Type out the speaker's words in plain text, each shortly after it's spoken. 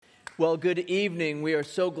Well, good evening. We are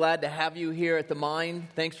so glad to have you here at the Mind.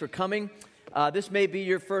 Thanks for coming. This may be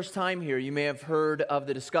your first time here. You may have heard of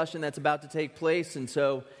the discussion that's about to take place, and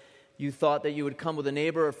so you thought that you would come with a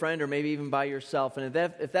neighbor, a friend, or maybe even by yourself. And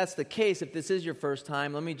if that's the case, if this is your first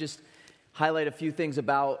time, let me just highlight a few things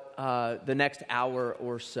about the next hour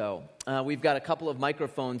or so. We've got a couple of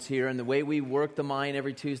microphones here, and the way we work the Mind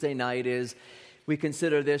every Tuesday night is we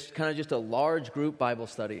consider this kind of just a large group Bible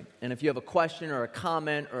study. And if you have a question or a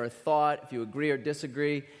comment or a thought, if you agree or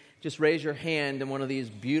disagree, just raise your hand and one of these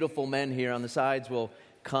beautiful men here on the sides will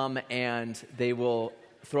come and they will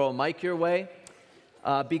throw a mic your way.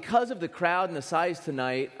 Because of the crowd and the size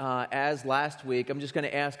tonight, as last week, I'm just going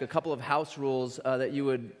to ask a couple of house rules that you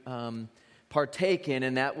would partake in,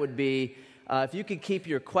 and that would be if you could keep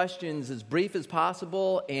your questions as brief as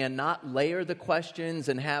possible and not layer the questions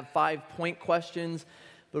and have 5-point questions,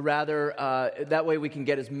 but rather that way we can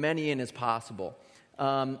get as many in as possible.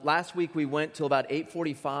 Last week we went till about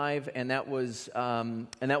 8:45, and that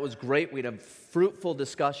was great. We had a fruitful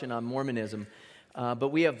discussion on Mormonism. But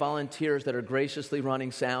we have volunteers that are graciously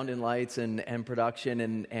running sound and lights and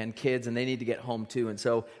production and kids, and they need to get home too. And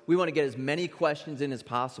so we want to get as many questions in as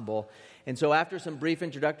possible. And so after some brief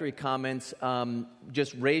introductory comments,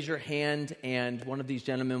 just raise your hand and one of these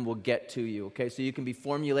gentlemen will get to you, okay? So you can be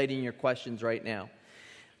formulating your questions right now.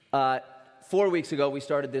 4 weeks ago, we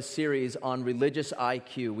started this series on religious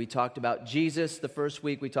IQ. We talked about Jesus the first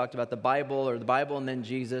week. We talked about the Bible and then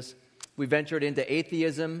Jesus. We ventured into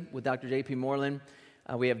atheism with Dr. J.P. Moreland.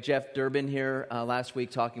 We have Jeff Durbin here last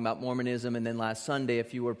week talking about Mormonism. And then last Sunday,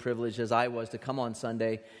 if you were privileged as I was to come on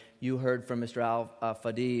Sunday, you heard from Mr.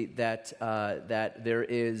 Al-Fadi that there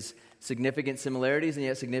is significant similarities and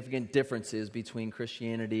yet significant differences between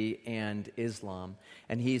Christianity and Islam.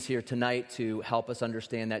 And he's here tonight to help us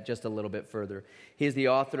understand that just a little bit further. He is the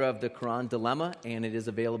author of The Quran Dilemma, and it is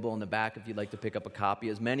available in the back if you'd like to pick up a copy,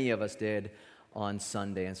 as many of us did on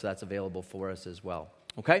Sunday, and so that's available for us as well.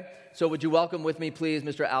 Okay? So would you welcome with me, please,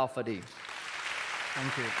 Mr. Al-Fadi.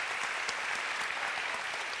 Thank you.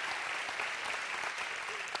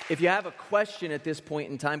 If you have a question at this point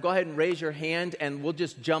in time, go ahead and raise your hand, and we'll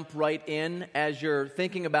just jump right in as you're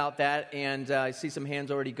thinking about that, and I see some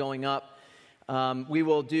hands already going up. We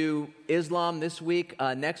will do Islam this week.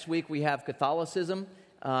 Next week, we have Catholicism,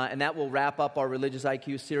 and that will wrap up our Religious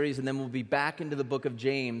IQ series, and then we'll be back into the book of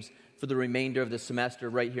James for the remainder of the semester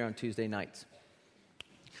right here on Tuesday nights.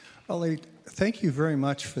 Ali, thank you very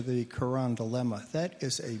much for the Quran Dilemma. That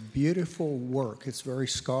is a beautiful work. It's very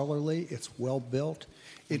scholarly. It's well built.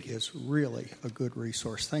 It is really a good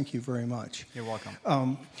resource. Thank you very much. You're welcome.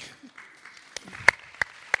 Thank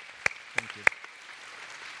you.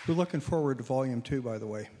 We're looking forward to Volume 2, by the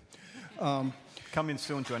way. Coming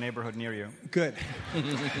soon to a neighborhood near you. Good. You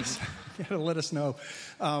gotta let us know.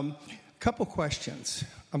 Couple questions.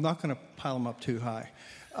 I'm not going to pile them up too high.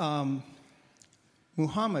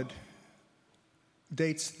 Muhammad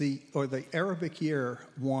dates the Arabic year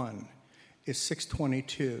 1 is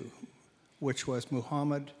 622, which was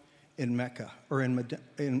Muhammad in Mecca, or in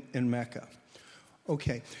Mecca.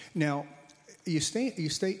 Okay. Now, you state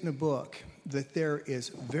in the book that there is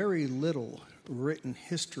very little written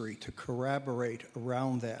history to corroborate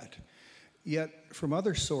around that. Yet, from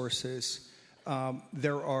other sources,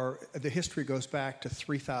 the history goes back to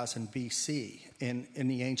 3000 BC in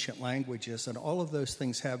the ancient languages, and all of those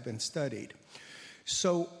things have been studied.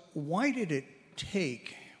 So why did it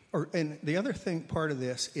take, and the other part of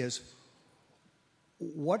this is,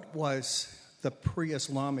 what was the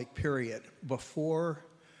pre-Islamic period before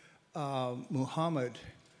Muhammad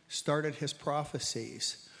started his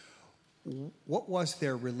prophecies? What was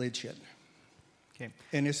their religion? Okay.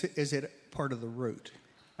 And is it part of the root?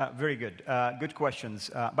 Very good. Good questions.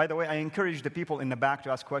 By the way, I encourage the people in the back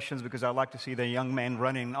to ask questions because I like to see the young men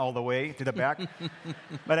running all the way to the back.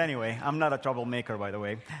 But anyway, I'm not a troublemaker, by the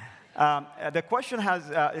way. The question has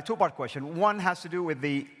a two-part question. One has to do with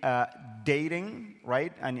the dating,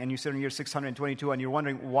 right? And you said in year 622, and you're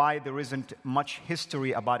wondering why there isn't much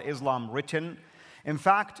history about Islam written. In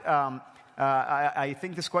fact, I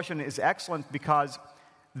think this question is excellent because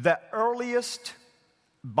the earliest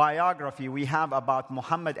biography we have about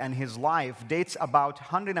Muhammad and his life dates about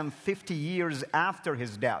 150 years after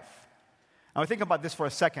his death. Now think about this for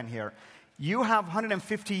a second here. You have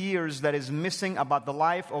 150 years that is missing about the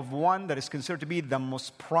life of one that is considered to be the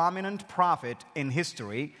most prominent prophet in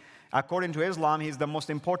history. According to Islam, he's the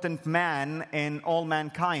most important man in all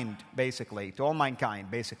mankind, basically, to all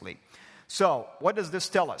mankind, basically. So, what does this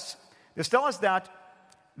tell us? This tells us that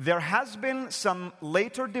there has been some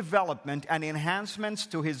later development and enhancements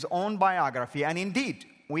to his own biography, and indeed,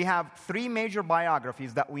 we have 3 major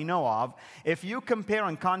biographies that we know of. If you compare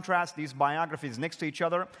and contrast these biographies next to each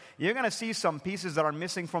other, you're going to see some pieces that are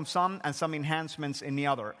missing from some and some enhancements in the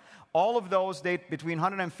other. All of those date between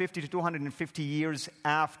 150 to 250 years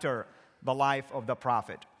after the life of the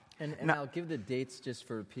prophet. And now, give the dates just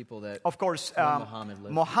for people that... Of course, Muhammad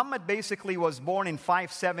lived. Muhammad basically was born in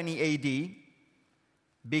 570 A.D.,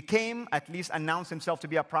 became, at least announced himself to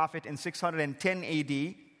be a prophet in 610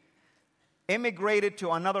 A.D., immigrated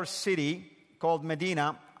to another city called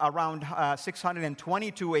Medina around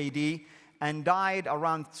 622 A.D., and died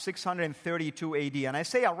around 632 A.D. And I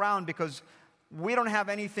say around because we don't have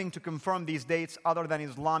anything to confirm these dates other than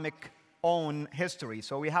Islamic own history.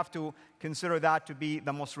 So we have to consider that to be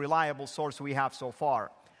the most reliable source we have so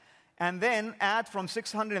far. And then add from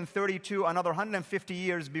 632 another 150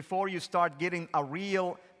 years before you start getting a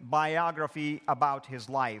real biography about his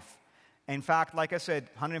life. In fact, like I said,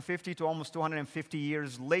 150 to almost 250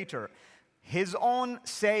 years later, his own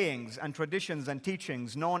sayings and traditions and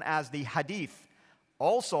teachings known as the hadith,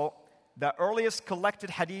 also the earliest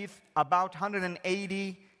collected hadith about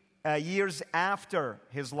 180 years after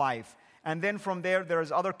his life. And then from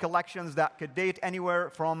there's other collections that could date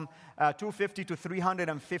anywhere from 250 to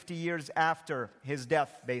 350 years after his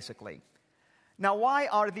death, basically. Now, why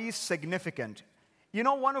are these significant? You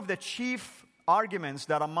know, one of the chief arguments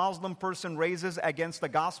that a Muslim person raises against the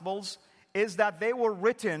Gospels is that they were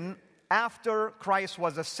written after Christ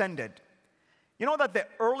was ascended. You know that the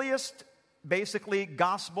earliest, basically,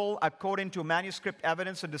 Gospel, according to manuscript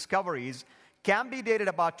evidence and discoveries, can be dated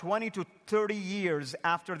about 20 to 30 years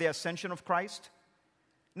after the ascension of Christ.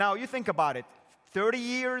 Now, you think about it. 30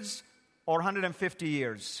 years or 150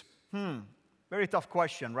 years? Very tough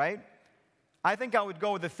question, right? I think I would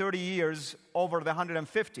go with the 30 years over the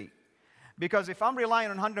 150. Because if I'm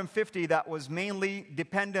relying on 150 that was mainly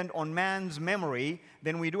dependent on man's memory,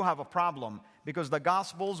 then we do have a problem. Because the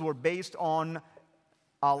Gospels were based on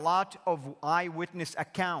a lot of eyewitness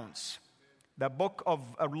accounts. The book of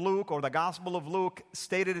Luke, or the Gospel of Luke,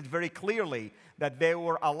 stated it very clearly that there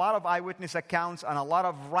were a lot of eyewitness accounts and a lot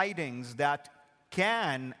of writings that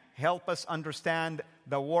can help us understand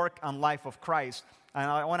the work and life of Christ.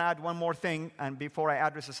 And I want to add one more thing, and before I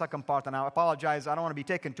address the second part, and I apologize, I don't want to be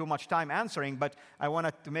taking too much time answering, but I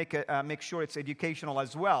wanted to make sure it's educational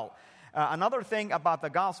as well. Another thing about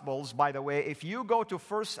the Gospels, by the way, if you go to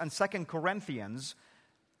 1st and 2nd Corinthians,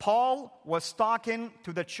 Paul was talking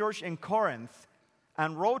to the church in Corinth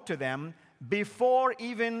and wrote to them before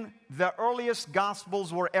even the earliest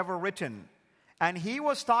Gospels were ever written. And he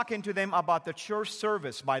was talking to them about the church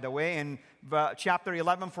service, by the way. In chapter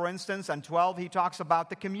 11, for instance, and 12, he talks about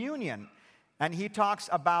the communion. And he talks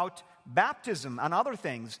about baptism and other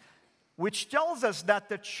things, which tells us that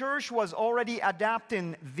the church was already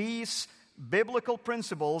adapting these biblical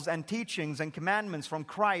principles and teachings and commandments from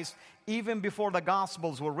Christ even before the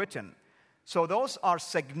Gospels were written. So those are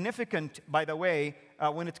significant, by the way,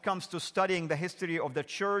 when it comes to studying the history of the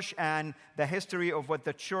church and the history of what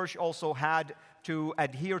the church also had to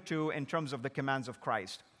adhere to in terms of the commands of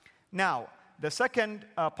Christ. Now, the second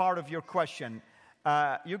part of your question,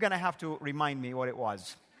 you're going to have to remind me what it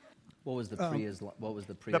was. What was the pre-Islamic?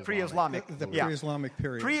 The pre-Islamic. The pre-Islamic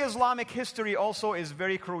period. Pre-Islamic history also is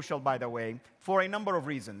very crucial, by the way, for a number of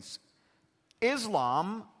reasons.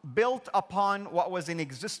 Islam built upon what was in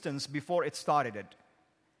existence before it started it.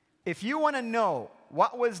 If you want to know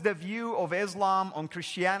what was the view of Islam on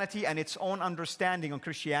Christianity and its own understanding on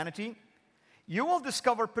Christianity, you will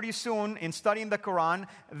discover pretty soon in studying the Quran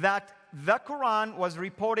that the Quran was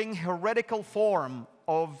reporting heretical form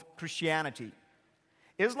of Christianity.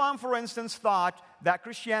 Islam, for instance, thought that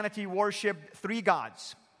Christianity worshipped 3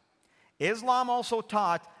 gods. Islam also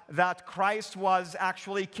taught that Christ was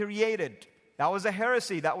actually created. That was a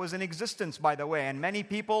heresy that was in existence, by the way, and many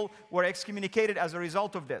people were excommunicated as a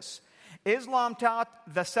result of this. Islam taught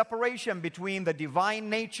the separation between the divine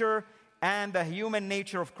nature and the human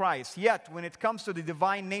nature of Christ. Yet, when it comes to the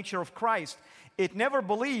divine nature of Christ, it never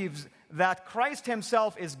believes that Christ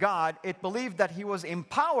himself is God. It believed that he was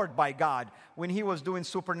empowered by God when he was doing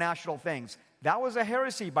supernatural things. That was a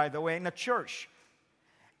heresy, by the way, in the church.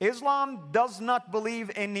 Islam does not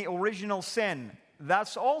believe in the original sin.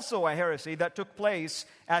 That's also a heresy that took place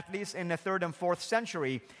at least in the 3rd and 4th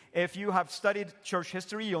century. If you have studied church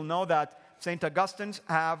history, you'll know that St. Augustine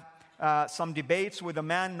have some debates with a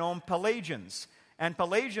man named Pelagians. And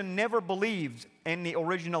Pelagian never believed in the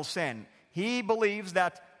original sin. He believes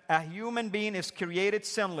that a human being is created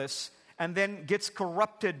sinless and then gets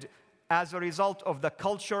corrupted as a result of the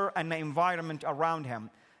culture and the environment around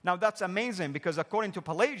him. Now, that's amazing because according to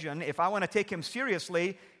Pelagian, if I want to take him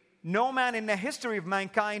seriously, no man in the history of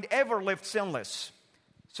mankind ever lived sinless.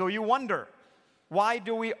 So you wonder, why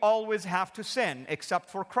do we always have to sin except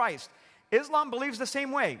for Christ? Islam believes the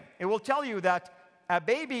same way. It will tell you that a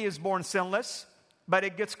baby is born sinless, but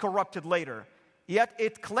it gets corrupted later. Yet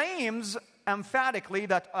it claims emphatically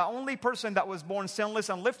that the only person that was born sinless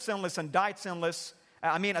and lived sinless and died sinless,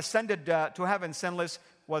 ascended to heaven sinless,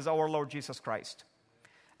 was our Lord Jesus Christ.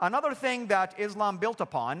 Another thing that Islam built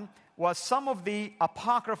upon was some of the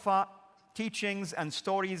Apocrypha teachings and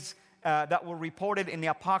stories that were reported in the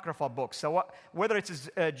Apocrypha books. So whether it's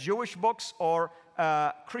Jewish books or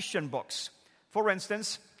Christian books. For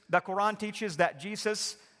instance, the Quran teaches that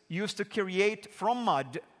Jesus used to create from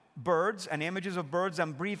mud birds and images of birds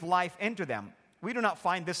and breathe life into them. We do not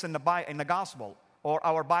find this in the Gospel or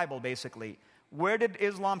our Bible, basically. Where did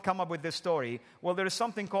Islam come up with this story? Well, there is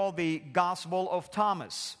something called the Gospel of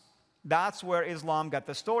Thomas. That's where Islam got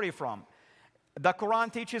the story from. The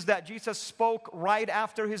Quran teaches that Jesus spoke right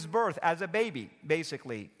after his birth as a baby,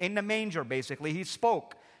 basically. In the manger, basically. He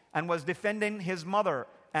spoke and was defending his mother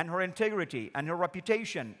and her integrity and her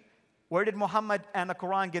reputation. Where did Muhammad and the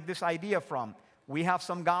Quran get this idea from? We have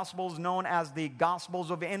some Gospels known as the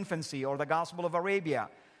Gospels of Infancy or the Gospel of Arabia.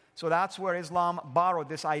 So that's where Islam borrowed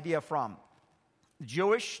this idea from.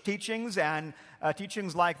 Jewish teachings and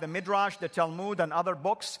teachings like the Midrash, the Talmud, and other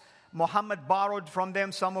books, Muhammad borrowed from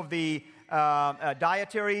them some of the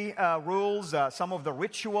dietary rules, some of the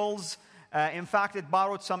rituals. In fact, it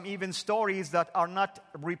borrowed some even stories that are not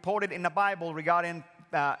reported in the Bible regarding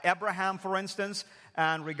Abraham, for instance,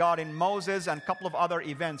 and regarding Moses and a couple of other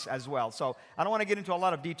events as well. So I don't want to get into a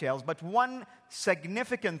lot of details, but one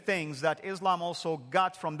significant thing that Islam also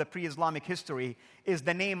got from the pre-Islamic history is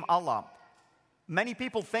the name Allah. Many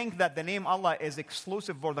people think that the name Allah is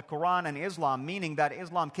exclusive for the Quran and Islam, meaning that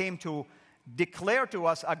Islam came to declare to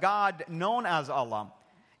us a God known as Allah.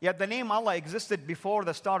 Yet the name Allah existed before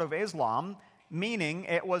the start of Islam, meaning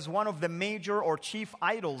it was one of the major or chief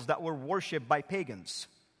idols that were worshipped by pagans.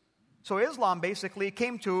 So Islam basically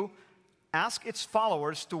came to ask its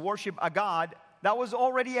followers to worship a God that was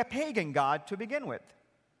already a pagan God to begin with.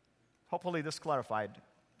 Hopefully this clarified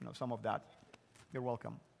some of that. You're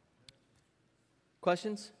welcome.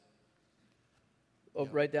 Questions? Oh,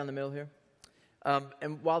 right down the middle here.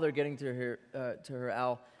 And while they're getting to her,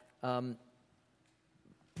 Al,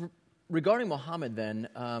 regarding Muhammad then,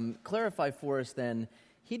 clarify for us then,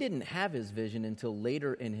 he didn't have his vision until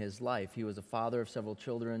later in his life. He was a father of several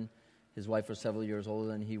children. His wife was several years older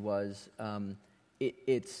than he was.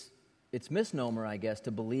 It's misnomer, I guess,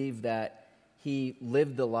 to believe that he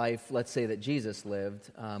lived the life, let's say, that Jesus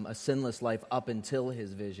lived, a sinless life up until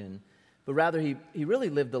his vision. But rather, he really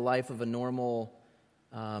lived the life of a normal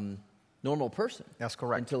person. That's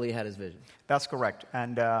correct. Until he had his vision. That's correct.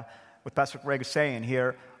 And what Pastor Greg is saying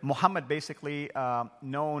here, Muhammad basically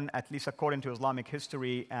known, at least according to Islamic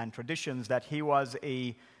history and traditions, that he was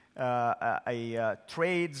a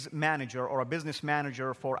trades manager or a business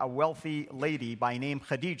manager for a wealthy lady by name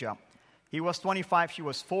Khadija. He was 25, she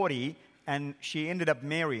was 40, and she ended up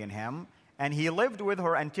marrying him. And he lived with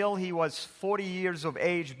her until he was 40 years of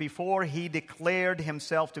age before he declared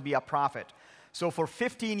himself to be a prophet. So for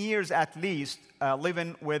 15 years at least,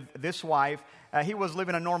 living with this wife, he was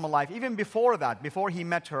living a normal life. Even before that, before he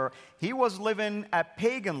met her, he was living a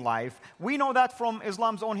pagan life. We know that from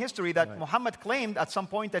Islam's own history, that Muhammad claimed at some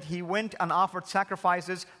point that he went and offered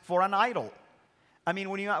sacrifices for an idol. I mean,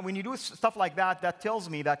 when you do stuff like that, that tells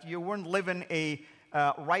me that you weren't living a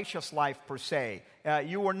righteous life per se.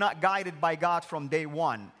 You were not guided by God from day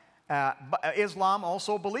one. But Islam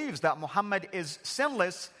also believes that Muhammad is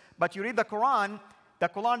sinless, but you read the Quran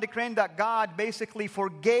declaring that God basically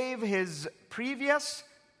forgave his previous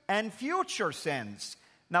and future sins.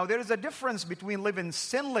 Now, there is a difference between living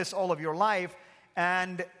sinless all of your life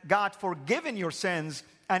and God forgiving your sins,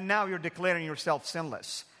 and now you're declaring yourself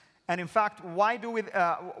sinless. And in fact, why do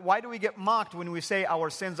we get mocked when we say our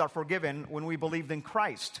sins are forgiven when we believed in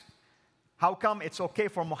Christ? How come it's okay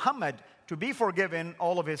for Muhammad to be forgiven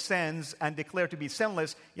all of his sins and declared to be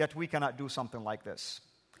sinless, yet we cannot do something like this?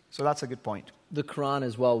 So that's a good point. The Quran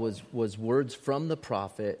as well was words from the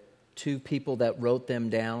prophet to people that wrote them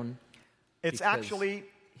down. It's actually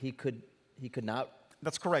he could not.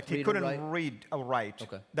 That's correct. He couldn't read or write.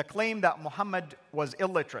 Okay. The claim that Muhammad was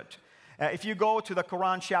illiterate. If you go to the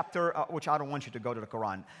Quran chapter, which I don't want you to go to the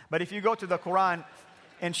Quran, but if you go to the Quran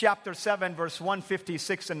in chapter 7, verse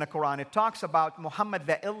 156 in the Quran, it talks about Muhammad,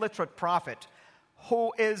 the illiterate prophet,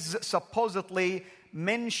 who is supposedly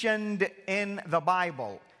mentioned in the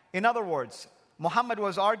Bible. In other words, Muhammad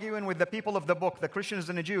was arguing with the people of the book, the Christians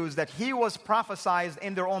and the Jews, that he was prophesied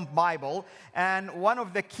in their own Bible. And one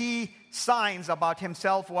of the key signs about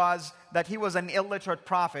himself was that he was an illiterate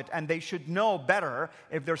prophet, and they should know better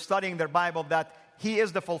if they're studying their Bible that he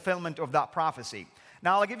is the fulfillment of that prophecy.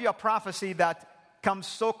 Now, I'll give you a prophecy that comes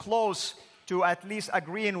so close to at least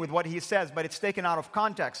agreeing with what he says, but it's taken out of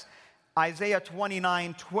context. Isaiah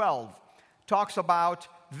 29:12 talks about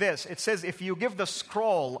this. It says, if you give the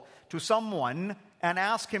scroll to someone and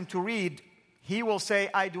ask him to read, he will say,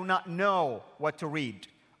 I do not know what to read,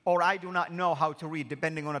 or I do not know how to read,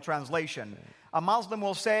 depending on a translation. A Muslim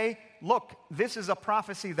will say, look, this is a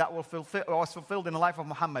prophecy that was fulfilled in the life of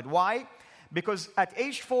Muhammad. Why? Because at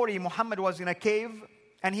age 40, Muhammad was in a cave,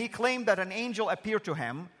 and he claimed that an angel appeared to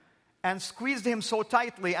him and squeezed him so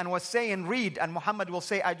tightly and was saying, read, and Muhammad will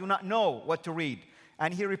say, I do not know what to read.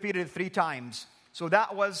 And he repeated it 3 times. So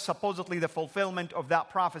that was supposedly the fulfillment of that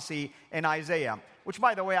prophecy in Isaiah. Which,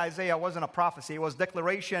 by the way, Isaiah wasn't a prophecy. It was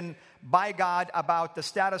declaration by God about the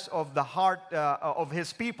status of the heart of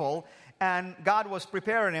his people. And God was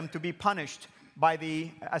preparing him to be punished by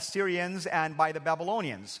the Assyrians and by the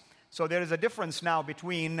Babylonians. So there is a difference now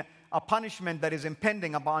between a punishment that is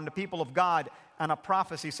impending upon the people of God and a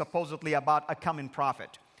prophecy supposedly about a coming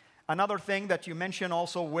prophet. Another thing that you mentioned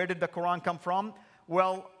also, where did the Quran come from?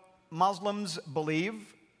 Well, Muslims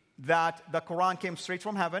believe that the Quran came straight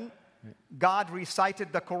from heaven. God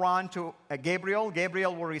recited the Quran to Gabriel.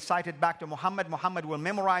 Gabriel will recite it back to Muhammad. Muhammad will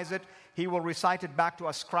memorize it. He will recite it back to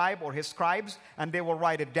a scribe or his scribes, and they will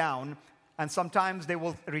write it down. And sometimes they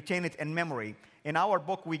will retain it in memory. In our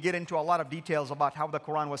book, we get into a lot of details about how the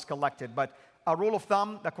Quran was collected. But a rule of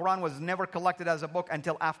thumb, the Quran was never collected as a book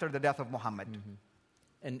until after the death of Muhammad. Mm-hmm.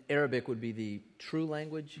 And Arabic would be the true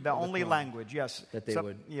language? The only language, yes. That they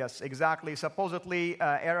would? Yes, exactly. Supposedly,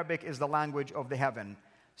 Arabic is the language of the heaven.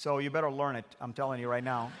 So you better learn it, I'm telling you right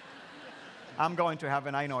now. I'm going to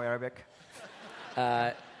heaven, I know Arabic.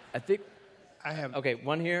 I think... I have... Okay,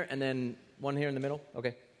 one here, and then one here in the middle.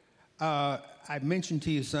 Okay. I mentioned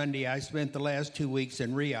to you Sunday, I spent the last 2 weeks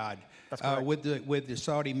in Riyadh with the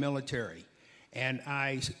Saudi military. And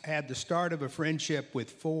I had the start of a friendship with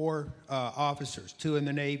 4 officers, 2 in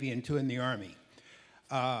the Navy and 2 in the Army.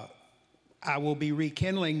 I will be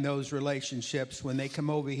rekindling those relationships when they come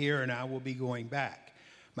over here, and I will be going back.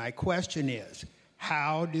 My question is,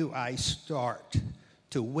 how do I start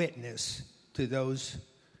to witness to those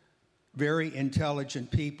very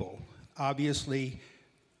intelligent people, obviously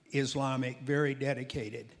Islamic, very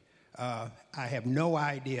dedicated? I have no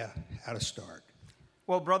idea how to start.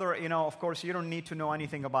 Well, brother, of course, you don't need to know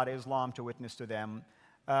anything about Islam to witness to them.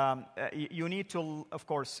 You need to, of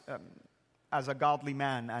course, as a godly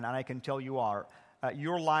man, and I can tell you are,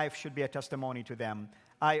 your life should be a testimony to them.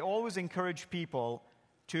 I always encourage people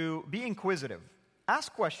to be inquisitive.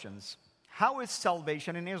 Ask questions. How is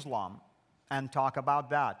salvation in Islam? And talk about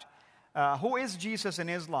that. Who is Jesus in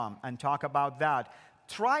Islam? And talk about that.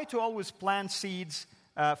 Try to always plant seeds,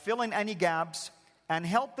 fill in any gaps, and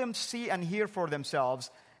help them see and hear for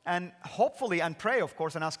themselves, and hopefully, and pray, of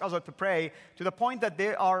course, and ask others to pray, to the point that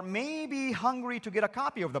they are maybe hungry to get a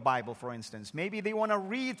copy of the Bible, for instance. Maybe they want to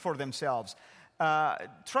read for themselves.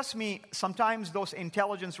 Trust me, sometimes those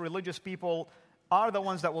intelligent religious people are the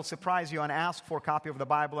ones that will surprise you and ask for a copy of the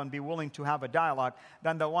Bible and be willing to have a dialogue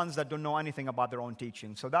than the ones that don't know anything about their own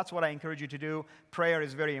teaching. So that's what I encourage you to do. Prayer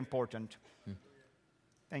is very important.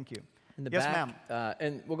 Thank you. In the yes, back, ma'am.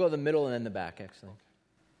 And we'll go to the middle and then the back, actually.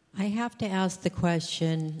 I have to ask the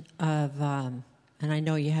question of, and I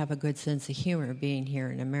know you have a good sense of humor being here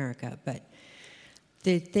in America, but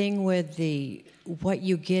the thing with what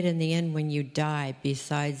you get in the end when you die,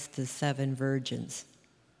 besides the 7 virgins,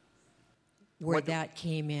 that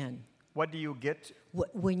came in. What do you get?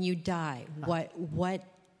 When you die, what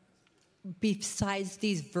besides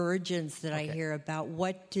these virgins that I hear about,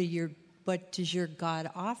 what does your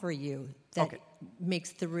God offer you that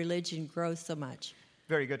makes the religion grow so much?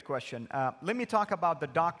 Very good question. Let me talk about the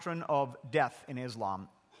doctrine of death in Islam.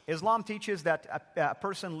 Islam teaches that a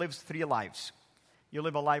person lives 3 lives. You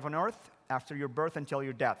live a life on earth after your birth until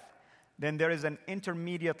your death. Then there is an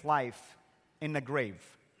intermediate life in the grave.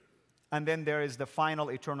 And then there is the final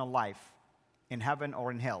eternal life in heaven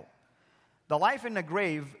or in hell. The life in the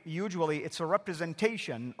grave, usually it's a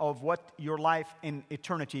representation of what your life in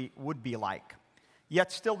eternity would be like.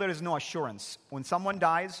 Yet still there is no assurance. When someone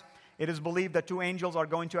dies, it is believed that 2 angels are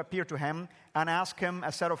going to appear to him and ask him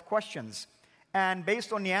a set of questions. And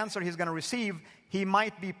based on the answer he's going to receive, he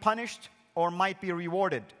might be punished or might be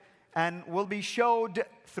rewarded. And will be showed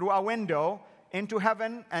through a window into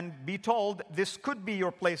heaven and be told this could be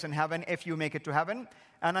your place in heaven if you make it to heaven,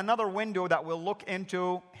 and another window that will look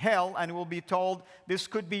into hell and will be told this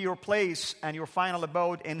could be your place and your final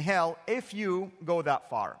abode in hell if you go that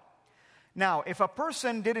far. Now, if a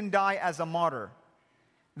person didn't die as a martyr,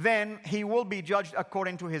 then he will be judged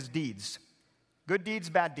according to his deeds. Good deeds,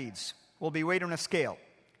 bad deeds will be weighed on a scale.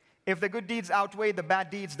 If the good deeds outweigh the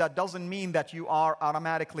bad deeds, that doesn't mean that you are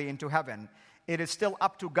automatically into heaven. It is still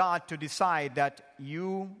up to God to decide that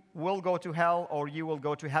you will go to hell or you will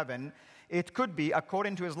go to heaven. It could be,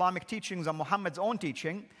 according to Islamic teachings and Muhammad's own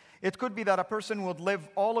teaching, it could be that a person would live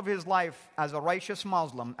all of his life as a righteous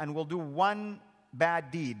Muslim and will do one bad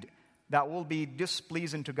deed that will be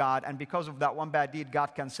displeasing to God, and because of that one bad deed, God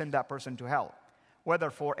can send that person to hell, whether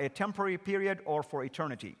for a temporary period or for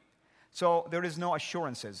eternity. So there is no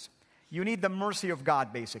assurances. You need the mercy of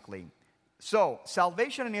God, basically. So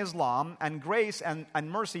salvation in Islam and grace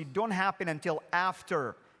and mercy don't happen until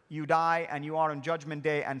after you die and you are on Judgment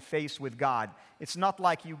Day and faced with God. It's not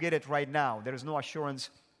like you get it right now. There is no assurance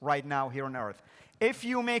right now here on earth. If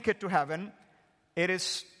you make it to heaven, it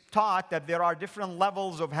is taught that there are different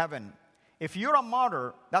levels of heaven. If you're a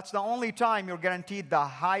martyr, that's the only time you're guaranteed the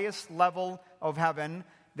highest level of heaven.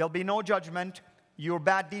 There'll be no judgment. Your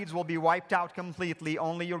bad deeds will be wiped out completely.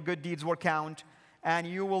 Only your good deeds will count. And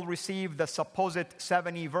you will receive the supposed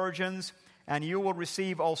 70 virgins. And you will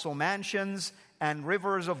receive also mansions and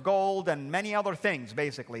rivers of gold and many other things,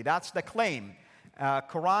 basically. That's the claim.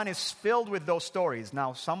 Quran is filled with those stories.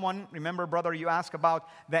 Now, remember, brother, you asked about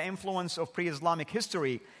the influence of pre-Islamic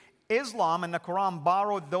history. Islam and the Quran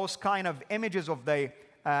borrowed those kind of images of the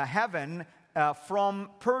heaven from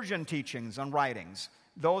Persian teachings and writings.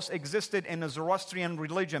 Those existed in the Zoroastrian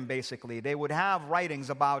religion, basically. They would have writings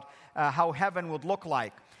about how heaven would look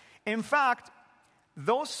like. In fact,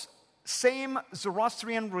 those same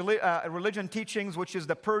Zoroastrian religion teachings, which is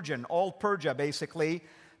the Persian, old Persia, basically,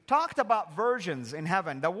 talked about virgins in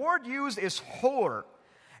heaven. The word used is hur.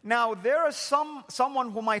 Now, there is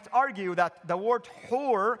someone who might argue that the word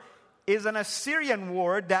hur is an Assyrian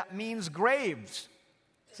word that means graves.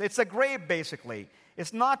 So it's a grave, basically.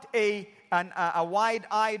 It's not a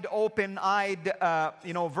wide-eyed, open-eyed,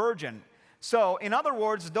 virgin. So, in other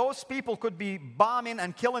words, those people could be bombing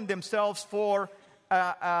and killing themselves for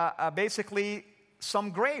basically some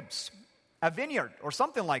grapes, a vineyard, or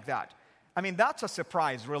something like that. I mean, that's a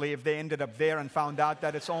surprise, really, if they ended up there and found out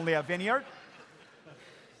that it's only a vineyard.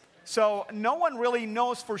 So no one really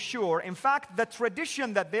knows for sure. In fact, the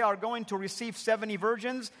tradition that they are going to receive 70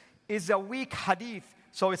 virgins is a weak hadith,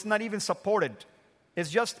 so it's not even supported. It's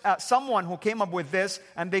just someone who came up with this,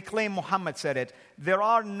 and they claim Muhammad said it. There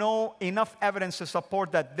are no enough evidence to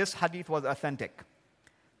support that this hadith was authentic.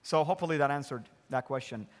 So hopefully that answered that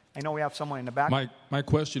question. I know we have someone in the back. My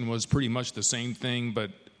question was pretty much the same thing,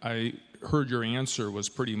 but I heard your answer was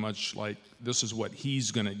pretty much like, this is what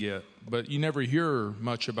he's going to get. But you never hear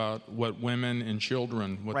much about what women and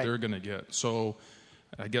children, what right. they're going to get. So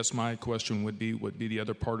I guess my question would be the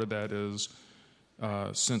other part of that is,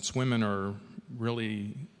 since women are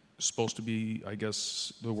really supposed to be, I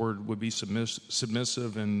guess the word would be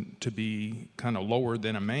submissive and to be kind of lower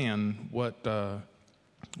than a man,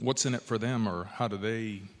 what's in it for them, or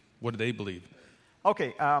what do they believe?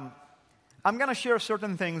 Okay, I'm going to share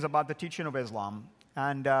certain things about the teaching of Islam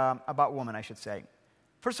and about women, I should say.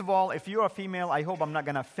 First of all, if you're a female, I hope I'm not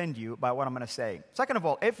going to offend you by what I'm going to say. Second of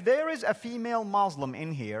all, if there is a female Muslim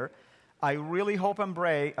in here, I really hope and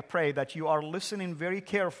pray that you are listening very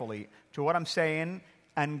carefully to what I'm saying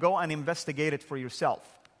and go and investigate it for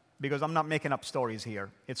yourself, because I'm not making up stories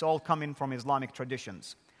here. It's all coming from Islamic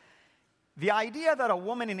traditions. The idea that a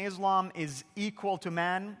woman in Islam is equal to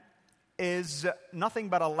man is nothing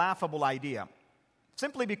but a laughable idea,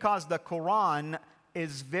 simply because the Quran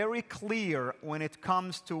is very clear when it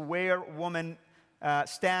comes to where women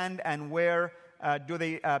stand and where do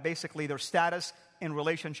they basically their status in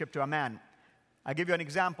relationship to a man. I'll give you an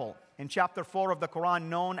example. In chapter 4 of the Quran,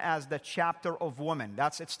 known as the chapter of women,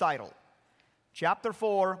 that's its title. Chapter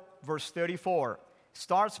 4, verse 34,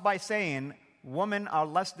 starts by saying, women are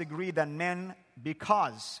less degree than men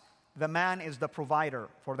because the man is the provider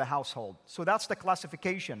for the household. So that's the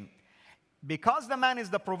classification. Because the man is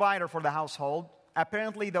the provider for the household,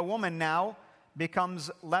 apparently the woman now becomes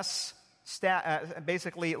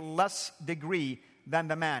basically less degree than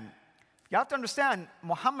the man. You have to understand,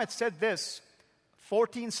 Muhammad said this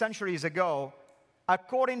 14 centuries ago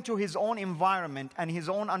according to his own environment and his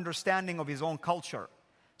own understanding of his own culture.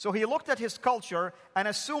 So he looked at his culture and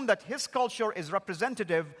assumed that his culture is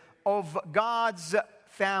representative of God's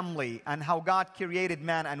family and how God created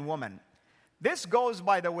man and woman. This goes,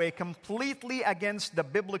 by the way, completely against the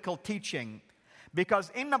biblical teaching.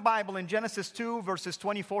 Because in the Bible, in Genesis 2, verses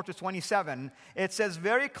 24 to 27, it says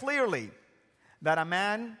very clearly that a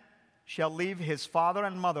man shall leave his father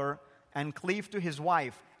and mother and cleave to his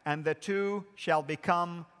wife, and the two shall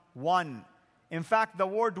become one. In fact, the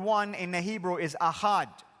word one in the Hebrew is ahad.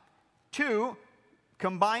 Two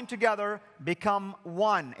combined together become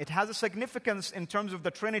one. It has a significance in terms of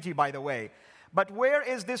the Trinity, by the way. But where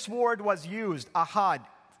is this word was used, ahad?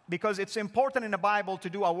 Because it's important in the Bible to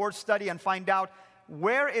do a word study and find out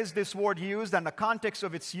where is this word used and the context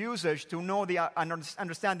of its usage to know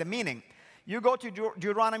understand the meaning. You go to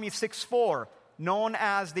Deuteronomy 6:4, known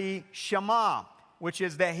as the Shema, which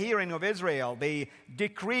is the hearing of Israel, the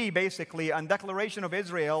decree, basically, and declaration of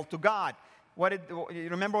Israel to God. You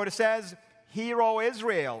remember what it says? Hear, O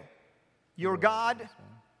Israel, your God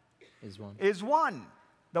is one.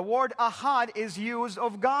 The word ahad is used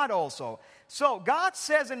of God also. So God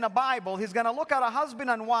says in the Bible, He's going to look at a husband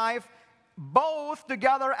and wife both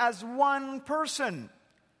together as one person.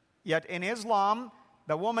 Yet in Islam,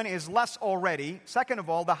 the woman is less already. Second of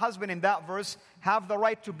all, the husband in that verse have the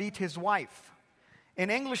right to beat his wife. In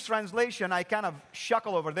English translation, I kind of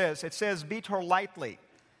chuckle over this. It says, beat her lightly.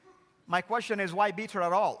 My question is, why beat her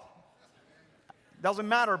at all? Doesn't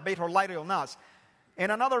matter, beat her lightly or not. In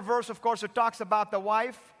another verse, of course, it talks about the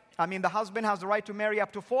husband has the right to marry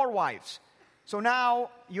up to 4 wives. So now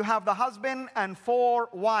you have the husband and 4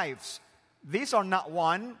 wives. These are not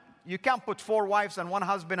one. You can't put 4 wives and 1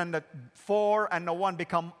 husband, and the 4 and the 1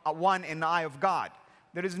 become 1 in the eye of God.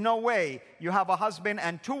 There is no way you have a husband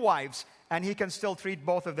and 2 wives, and He can still treat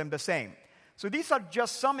both of them the same. So these are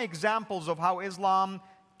just some examples of how Islam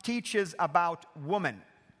teaches about women.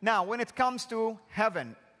 Now, when it comes to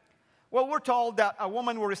heaven, well, we're told that a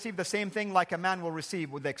woman will receive the same thing like a man will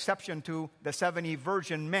receive, with the exception to the 70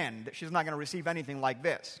 virgin men. She's not going to receive anything like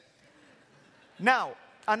this. Now,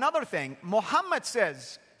 another thing, Muhammad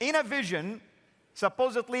says, in a vision,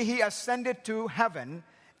 supposedly he ascended to heaven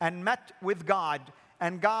and met with God,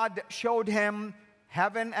 and God showed him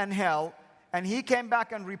heaven and hell, and he came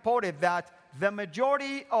back and reported that the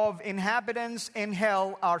majority of inhabitants in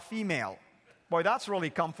hell are female. Boy, that's really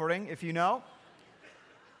comforting, if you know.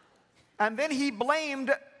 And then he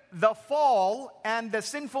blamed the fall and the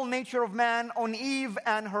sinful nature of man on Eve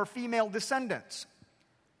and her female descendants.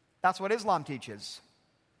 That's what Islam teaches.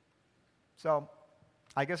 So,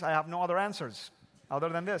 I guess I have no other answers other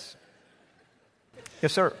than this.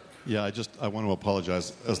 Yes, sir. Yeah, I want to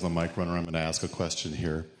apologize as the mic runner. I'm going to ask a question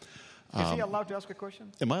here. Is he allowed to ask a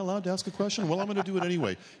question? Am I allowed to ask a question? Well, I'm going to do it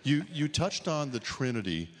anyway. You touched on the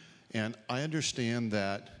Trinity, and I understand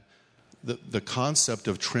that the concept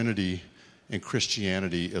of Trinity in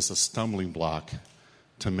Christianity is a stumbling block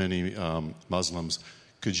to many Muslims.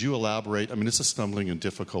 Could you elaborate? I mean, it's a stumbling and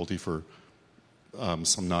difficulty for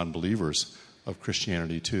some non-believers of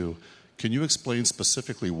Christianity too. Can you explain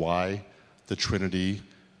specifically why the Trinity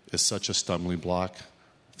is such a stumbling block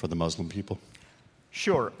for the Muslim people?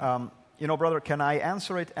 Sure. Brother, can I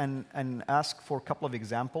answer it and ask for a couple of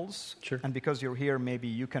examples? Sure. And because you're here, maybe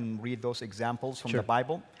you can read those examples from the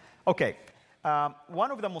Bible. Okay.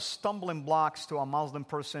 One of the most stumbling blocks to a Muslim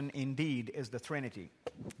person indeed is the Trinity.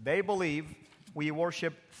 They believe we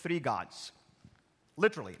worship 3 gods.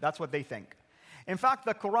 Literally, that's what they think. In fact,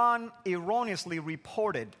 the Quran erroneously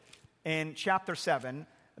reported in chapter 7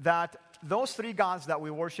 that those 3 gods that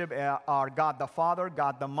we worship are God the Father,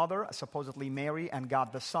 God the Mother, supposedly Mary, and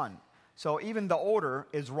God the Son. So even the order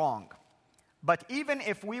is wrong. But even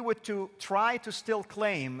if we were to try to still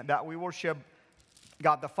claim that we worship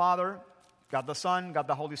God the Father, God the Son, God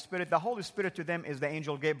the Holy Spirit to them is the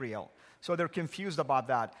angel Gabriel. So they're confused about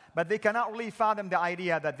that. But they cannot really fathom the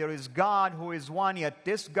idea that there is God who is one, yet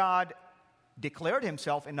this God declared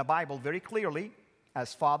Himself in the Bible very clearly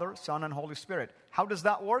as Father, Son, and Holy Spirit. How does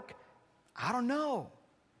that work? I don't know.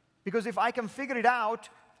 Because if I can figure it out,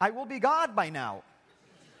 I will be God by now.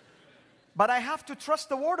 But I have to trust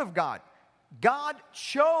the Word of God. God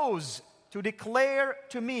chose to declare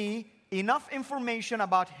to me enough information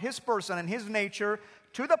about His person and His nature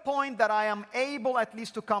to the point that I am able at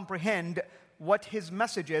least to comprehend what His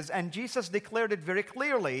message is. And Jesus declared it very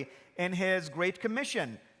clearly in His Great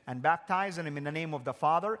Commission, and baptizing Him in the name of the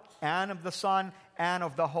Father and of the Son and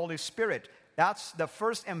of the Holy Spirit. That's the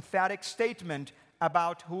first emphatic statement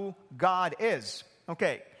about who God is.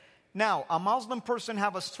 Okay. Now, a Muslim person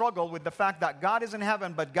have a struggle with the fact that God is in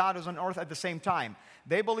heaven, but God is on earth at the same time.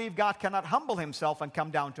 They believe God cannot humble Himself and come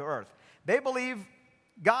down to earth. They believe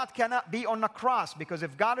God cannot be on a cross, because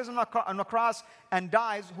if God is on a cross and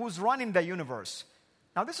dies, who's running the universe?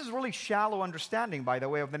 Now, this is really shallow understanding, by the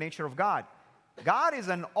way, of the nature of God. God is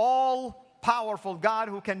an all-powerful God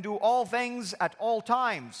who can do all things at all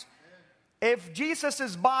times. If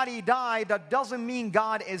Jesus' body died, that doesn't mean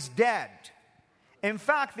God is dead. In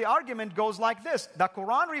fact, the argument goes like this. The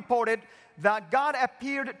Quran reported that God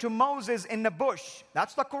appeared to Moses in the bush.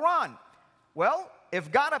 That's the Quran. Well,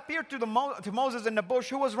 if God appeared to Moses in the bush,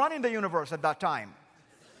 who was running the universe at that time?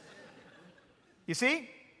 You see?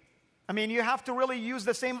 I mean, you have to really use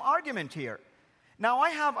the same argument here. Now, I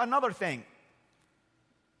have another thing.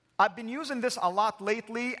 I've been using this a lot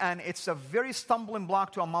lately, and it's a very stumbling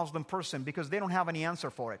block to a Muslim person because they don't have any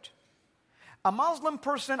answer for it. A Muslim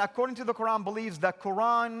person, according to the Quran, believes the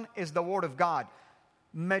Quran is the Word of God.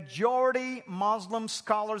 Majority Muslim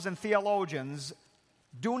scholars and theologians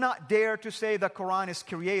do not dare to say the Quran is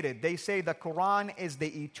created. They say the Quran is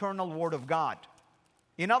the eternal Word of God.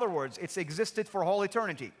 In other words, it's existed for all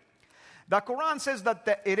eternity. The Quran says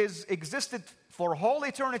that it is existed for whole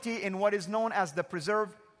eternity in what is known as the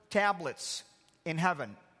preserved tablets in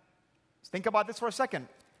heaven. Think about this for a second.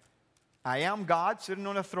 I am God sitting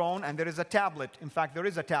on a throne, and there is a tablet. In fact, there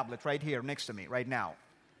is a tablet right here next to me right now.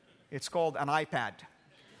 It's called an iPad.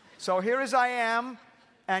 So here is I am,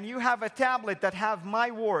 and you have a tablet that have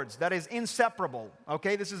my words that is inseparable.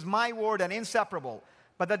 Okay, this is my word and inseparable.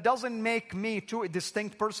 But that doesn't make me two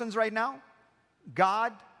distinct persons right now.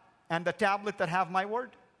 God and the tablet that have my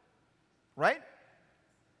word. Right?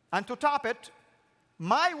 And to top it,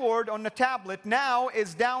 my word on the tablet now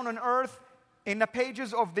is down on earth in the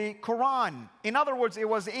pages of the Quran. In other words, it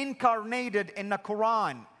was incarnated in the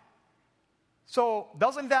Quran. So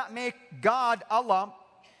doesn't that make God, Allah,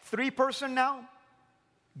 three-person now?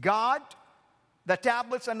 God, the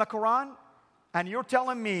tablets, and the Quran? And you're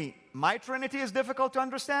telling me my Trinity is difficult to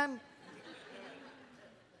understand?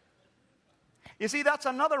 You see, that's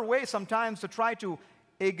another way sometimes to try to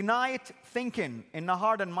ignite thinking in the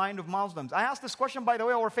heart and mind of Muslims. I ask this question, by the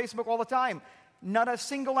way, over Facebook all the time. Not a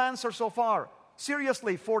single answer so far.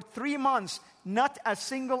 Seriously, for 3 months, not a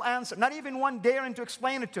single answer. Not even one daring to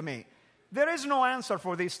explain it to me. There is no answer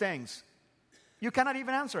for these things. You cannot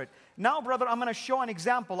even answer it. Now, brother, I'm going to show an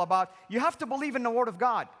example about you have to believe in the Word of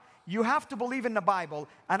God. You have to believe in the Bible.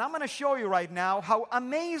 And I'm going to show you right now how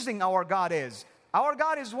amazing our God is. Our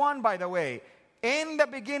God is one, by the way. In the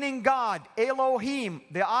beginning, God, Elohim,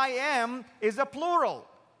 the I am, is a plural.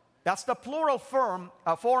 That's the plural form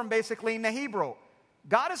basically in the Hebrew.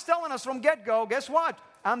 God is telling us from get-go, guess what?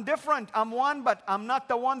 I'm different. I'm one, but I'm not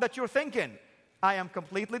the one that you're thinking. I am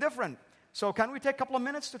completely different. So can we take a couple of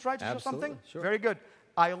minutes to try to show something? Sure. Very good.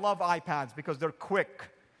 I love iPads because they're quick.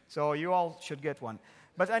 So you all should get one.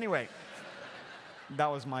 But anyway, that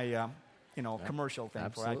was my commercial thing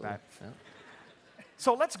for iPad. Yeah.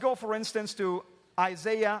 So let's go, for instance, to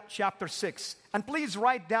Isaiah chapter 6. And please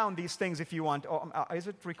write down these things if you want. Is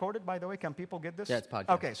it recorded, by the way? Can people get this? Yeah, it's podcast.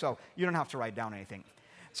 Okay, so you don't have to write down anything.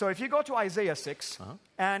 So if you go to Isaiah 6,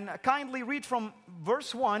 and kindly read from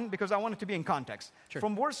verse 1, because I want it to be in context. Sure.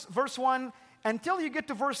 From verse 1 until you get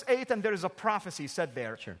to verse 8, and there is a prophecy said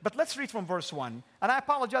there. Sure. But let's read from verse 1. And I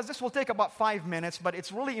apologize, this will take about 5 minutes, but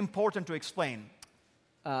it's really important to explain.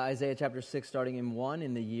 Isaiah chapter 6, starting in 1,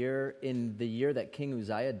 in the year that King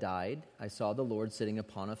Uzziah died, I saw the Lord sitting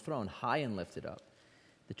upon a throne, high and lifted up.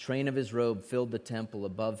 The train of his robe filled the temple.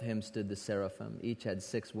 Above him stood the seraphim. Each had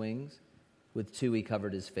 6 wings. With 2 he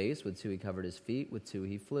covered his face, with 2 he covered his feet, with 2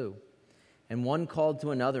 he flew. And one called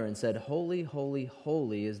to another and said, Holy, holy,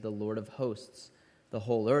 holy is the Lord of hosts. The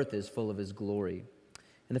whole earth is full of his glory.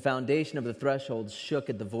 And the foundation of the threshold shook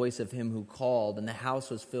at the voice of him who called, and the house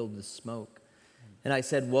was filled with smoke. And I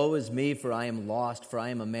said, Woe is me, for I am lost, for I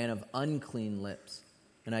am a man of unclean lips.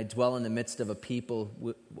 And I dwell in the midst of a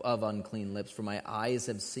people of unclean lips, for my eyes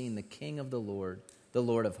have seen the King of the Lord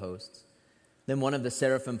of hosts. Then one of the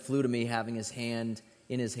seraphim flew to me, having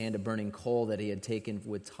in his hand a burning coal that he had taken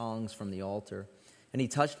with tongs from the altar. And he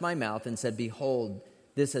touched my mouth and said, Behold,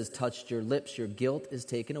 this has touched your lips. Your guilt is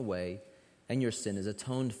taken away, and your sin is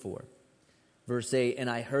atoned for. Verse 8, and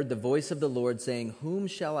I heard the voice of the Lord saying, Whom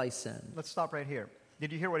shall I send? Let's stop right here.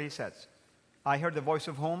 Did you hear what he says? I heard the voice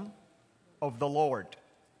of whom? Of the Lord.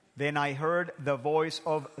 Then I heard the voice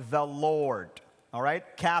of the Lord. All right?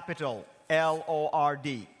 Capital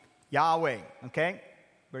L-O-R-D. Yahweh. Okay?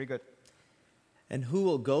 Very good. And who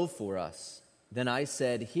will go for us? Then I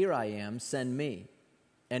said, Here I am, send me.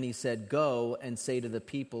 And he said, Go and say to the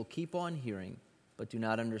people, Keep on hearing, but do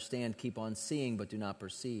not understand. Keep on seeing, but do not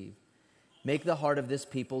perceive. Make the heart of this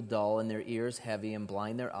people dull and their ears heavy and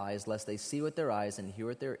blind their eyes, lest they see with their eyes and hear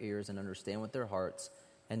with their ears and understand with their hearts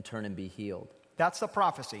and turn and be healed. That's the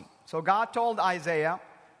prophecy. So God told Isaiah,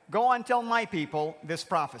 Go and tell my people this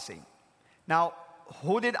prophecy. Now,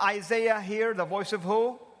 who did Isaiah hear? The voice of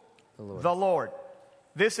who? The Lord. The Lord.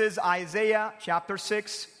 This is Isaiah chapter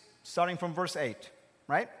 6, starting from verse 8,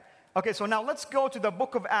 right? Okay, so now let's go to the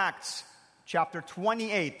book of Acts, chapter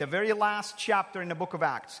 28, the very last chapter in the book of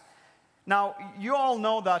Acts. Now, you all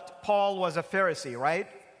know that Paul was a Pharisee, right?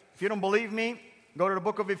 If you don't believe me, go to the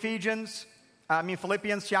book of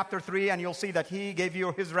Philippians chapter 3, and you'll see that he gave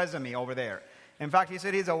you his resume over there. In fact, he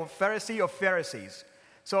said he's a Pharisee of Pharisees.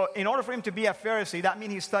 So in order for him to be a Pharisee, that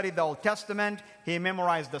means he studied the Old Testament, he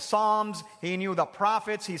memorized the Psalms, he knew the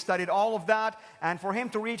prophets, he studied all of that. And for him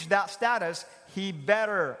to reach that status, he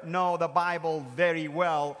better know the Bible very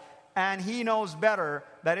well. And he knows better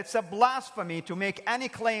that it's a blasphemy to make any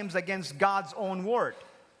claims against God's own word.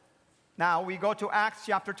 Now we go to Acts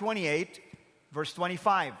chapter 28, verse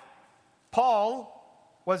 25.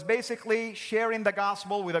 Paul was basically sharing the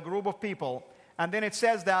gospel with a group of people. And then it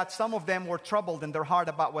says that some of them were troubled in their heart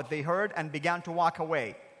about what they heard and began to walk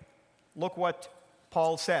away. Look what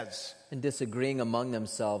Paul says. And disagreeing among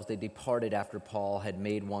themselves, they departed after Paul had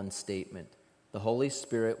made one statement. The Holy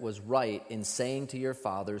Spirit was right in saying to your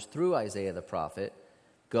fathers through Isaiah the prophet,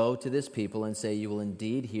 go to this people and say, you will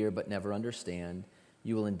indeed hear but never understand.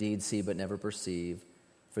 You will indeed see but never perceive.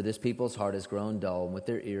 For this people's heart has grown dull, and with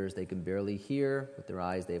their ears they can barely hear, with their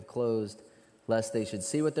eyes they have closed, lest they should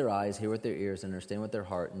see with their eyes, hear with their ears, understand with their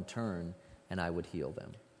heart, and turn, and I would heal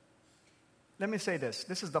them. Let me say this.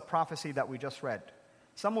 This is the prophecy that we just read.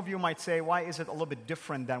 Some of you might say, why is it a little bit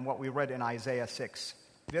different than what we read in Isaiah 6?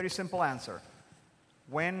 Very simple answer.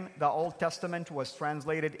 When the Old Testament was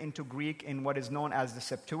translated into Greek in what is known as the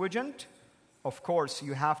Septuagint, of course,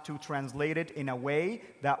 you have to translate it in a way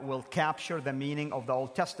that will capture the meaning of the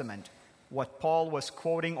Old Testament. What Paul was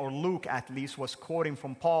quoting, or Luke at least was quoting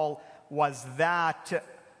from Paul, was that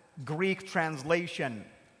Greek translation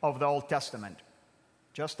of the Old Testament.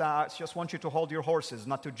 Just want you to hold your horses,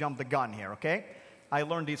 not to jump the gun here, okay? I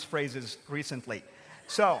learned these phrases recently.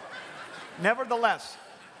 So, nevertheless,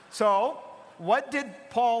 what did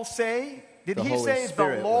Paul say? Did he say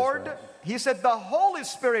the Lord? Right. He said the Holy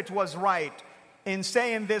Spirit was right in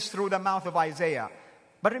saying this through the mouth of Isaiah.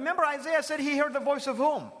 But remember, Isaiah said he heard the voice of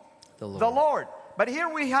whom? The Lord. The Lord. But here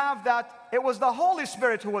we have that it was the Holy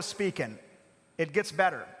Spirit who was speaking. It gets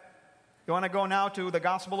better. You want to go now to the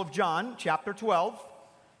Gospel of John, chapter 12.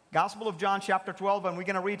 Gospel of John, chapter 12, and we're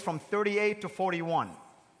going to read from 38 to 41.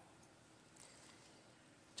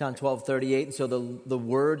 John 12:38, and so the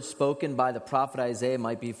word spoken by the prophet Isaiah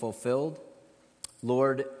might be fulfilled.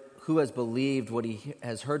 Lord, who has believed what he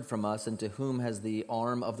has heard from us, and to whom has the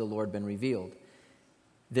arm of the Lord been revealed?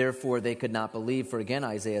 Therefore they could not believe, for again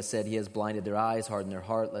Isaiah said, he has blinded their eyes, hardened their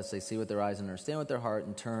heart, lest they see with their eyes and understand with their heart,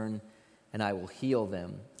 and turn, and I will heal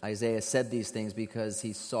them. Isaiah said these things because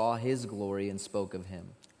he saw his glory and spoke of him.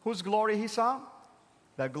 Whose glory he saw?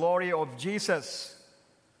 The glory of Jesus.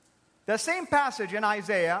 The same passage in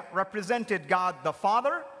Isaiah represented God the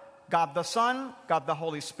Father, God the Son, God the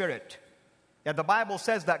Holy Spirit. Yet the Bible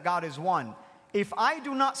says that God is one. If I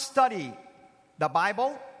do not study the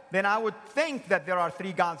Bible, then I would think that there are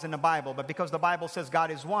three gods in the Bible. But because the Bible says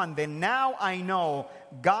God is one, then now I know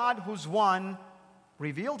God who's one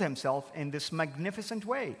revealed himself in this magnificent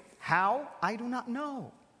way. How? I do not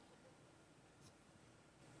know.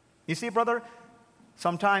 You see, brother,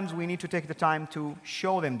 sometimes we need to take the time to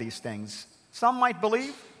show them these things. Some might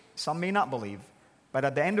believe, some may not believe. But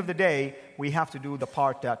at the end of the day, we have to do the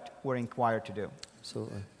part that we're inquired to do.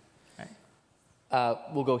 Absolutely. Okay.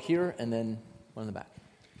 We'll go here and then one in the back.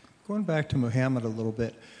 Going back to Muhammad a little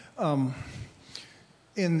bit.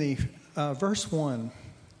 In the verse 1,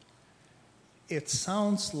 it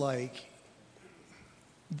sounds like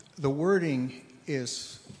the wording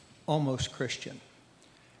is almost Christian.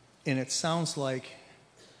 And it sounds like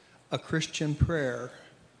a Christian prayer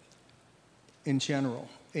in general.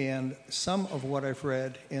 And some of what I've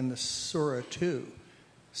read in the Surah 2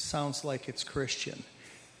 sounds like it's Christian.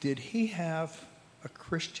 Did he have a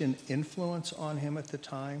Christian influence on him at the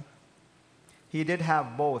time? He did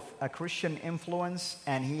have both a Christian influence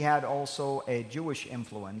and he had also a Jewish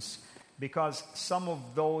influence, because some of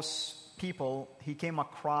those people, he came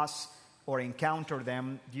across or encountered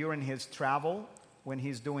them during his travel when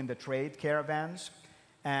he's doing the trade caravans.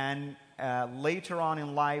 And later on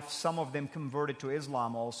in life, some of them converted to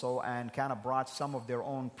Islam also and kind of brought some of their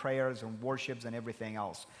own prayers and worships and everything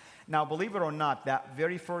else. Now, believe it or not, that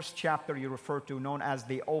very first chapter you refer to, known as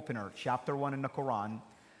the opener, chapter 1 in the Quran,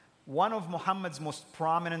 one of Muhammad's most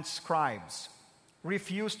prominent scribes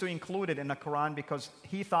refused to include it in the Quran because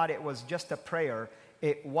he thought it was just a prayer.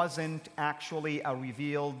 It wasn't actually a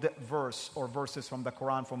revealed verse or verses from the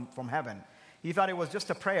Quran from heaven. He thought it was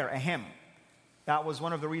just a prayer, a hymn. That was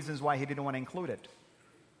one of the reasons why he didn't want to include it.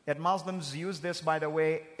 Yet Muslims use this, by the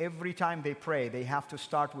way, every time they pray. They have to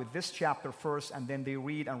start with this chapter first, and then they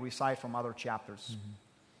read and recite from other chapters.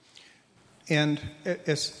 And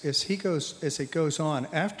as it goes on,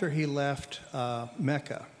 after he left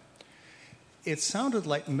Mecca, it sounded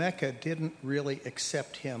like Mecca didn't really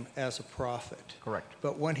accept him as a prophet. Correct.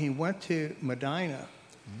 But when he went to Medina,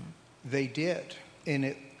 they did. And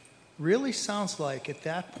it really sounds like at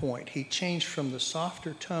that point he changed from the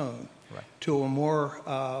softer tone to a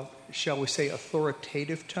more, shall we say,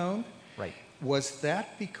 authoritative tone. Right. Was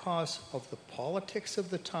that because of the politics of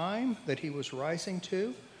the time that he was rising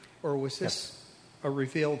to? Or was this a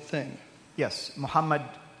revealed thing? Yes. Muhammad,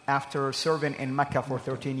 after serving in Mecca for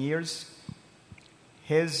 13 years,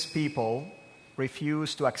 his people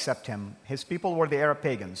refused to accept him. His people were the Arab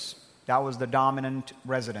pagans. That was the dominant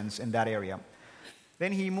residents in that area.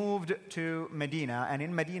 Then he moved to Medina, and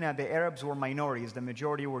in Medina, the Arabs were minorities. The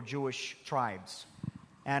majority were Jewish tribes.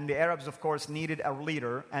 And the Arabs, of course, needed a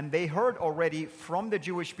leader, and they heard already from the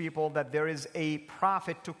Jewish people that there is a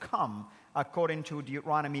prophet to come, according to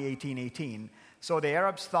Deuteronomy 18:18. So the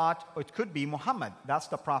Arabs thought it could be Muhammad. That's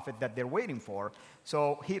the prophet that they're waiting for.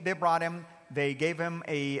 So they brought him. They gave him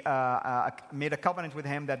made a covenant with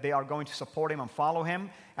him that they are going to support him and follow him.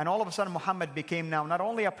 And all of a sudden, Muhammad became now not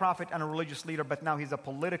only a prophet and a religious leader, but now he's a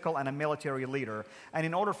political and a military leader. And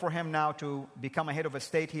in order for him now to become a head of a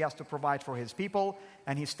state, he has to provide for his people.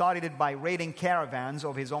 And he started it by raiding caravans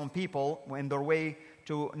of his own people in their way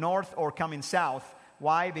to north or coming south.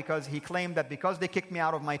 Why? Because he claimed that because they kicked me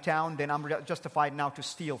out of my town, then I'm justified now to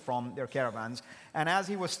steal from their caravans. And as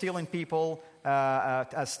he was stealing people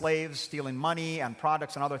as slaves, stealing money and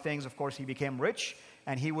products and other things, of course, he became rich.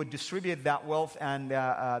 And he would distribute that wealth and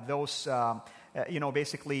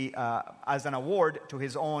basically as an award to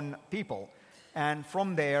his own people. And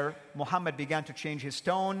from there, Muhammad began to change his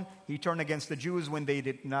tone. He turned against the Jews when they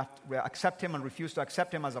did not accept him and refused to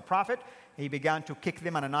accept him as a prophet. He began to kick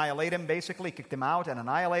them and annihilate them, basically, kick them out and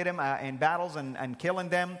annihilate them in battles and killing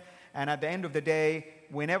them. And at the end of the day,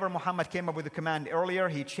 whenever Muhammad came up with a command earlier,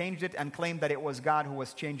 he changed it and claimed that it was God who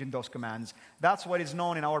was changing those commands. That's what is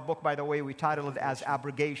known in our book, by the way. We titled it as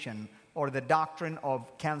abrogation, or the doctrine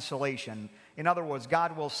of cancellation. In other words,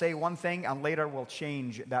 God will say one thing and later will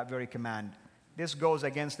change that very command. This goes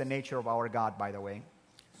against the nature of our God, by the way.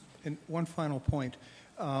 And one final point.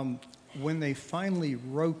 When they finally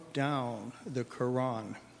wrote down the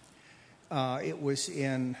Quran, it was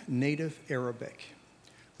in native Arabic.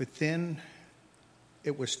 But then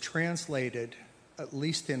it was translated, at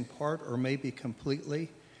least in part or maybe completely,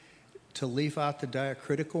 to leave out the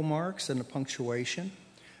diacritical marks and the punctuation.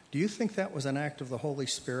 Do you think that was an act of the Holy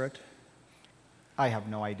Spirit? I have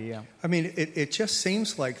no idea. I mean, it just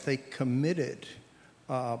seems like they committed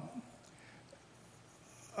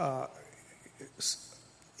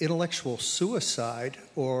intellectual suicide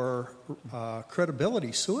or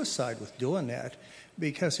credibility suicide with doing that,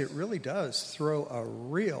 because it really does throw a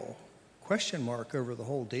real question mark over the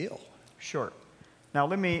whole deal. Sure. Now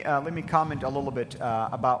let me comment a little bit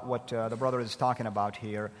about what the brother is talking about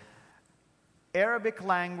here. Arabic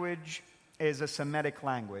language is a Semitic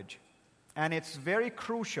language, and it's very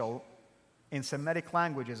crucial in Semitic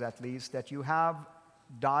languages, at least, that you have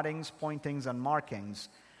dottings, pointings, and markings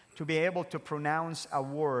to be able to pronounce a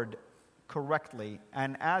word correctly.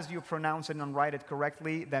 And as you pronounce it and write it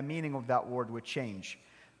correctly, the meaning of that word would change.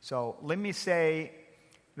 So let me say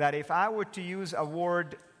that if I were to use a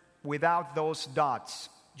word without those dots,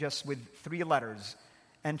 just with 3 letters,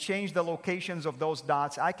 and change the locations of those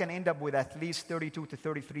dots, I can end up with at least 32 to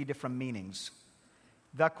 33 different meanings.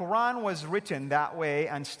 The Quran was written that way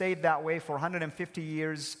and stayed that way for 150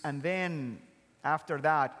 years, and then after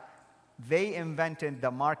that, they invented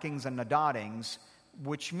the markings and the dottings,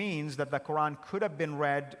 which means that the Quran could have been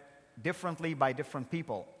read differently by different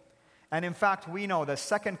people. And in fact, we know the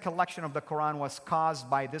second collection of the Quran was caused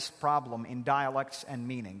by this problem in dialects and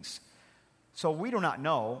meanings. So we do not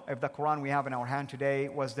know if the Quran we have in our hand today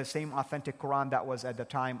was the same authentic Quran that was at the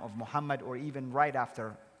time of Muhammad or even right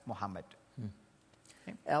after Muhammad.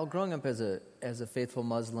 Okay. Al, growing up as a faithful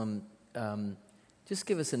Muslim, just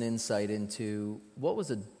give us an insight into what was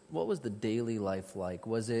the daily life like?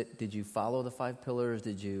 Did you follow the 5 pillars?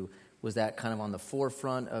 Was that kind of on the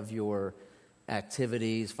forefront of your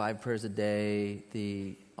activities, 5 prayers a day,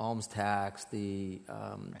 the alms tax, the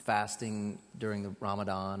fasting during the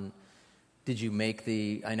Ramadan? Did you make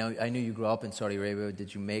I knew you grew up in Saudi Arabia.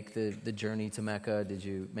 Did you make the journey to Mecca? Did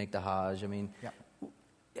you make the Hajj? I mean,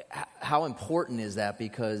 how important is that?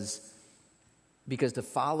 Because to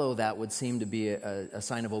follow that would seem to be a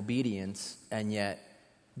sign of obedience, and yet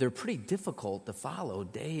they're pretty difficult to follow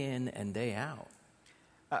day in and day out.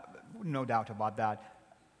 No doubt about that.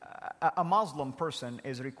 A Muslim person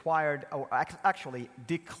is required, or actually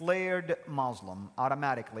declared Muslim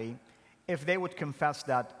automatically, if they would confess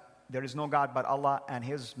that there is no God but Allah and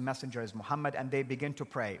His messenger is Muhammad, and they begin to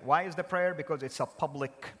pray. Why is the prayer? Because it's a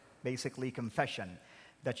public, basically, confession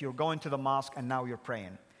that you're going to the mosque and now you're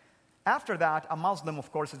praying. After that, a Muslim,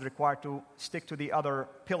 of course, is required to stick to the other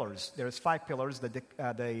pillars. There's 5 pillars.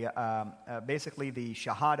 Basically, the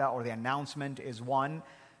shahada or the announcement is 1.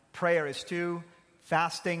 Prayer is 2.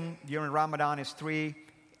 Fasting during Ramadan is 3.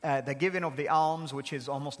 The giving of the alms, which is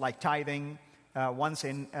almost like tithing, once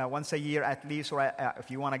a year at least, or if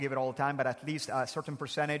you want to give it all the time, but at least a certain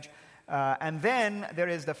percentage. And then there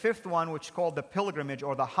is the 5th one, which is called the pilgrimage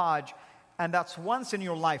or the Hajj, and that's once in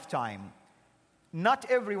your lifetime.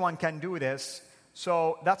 Not everyone can do this,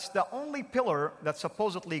 so that's the only pillar that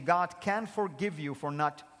supposedly God can forgive you for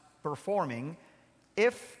not performing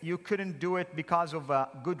if you couldn't do it because of a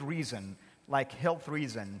good reason, like health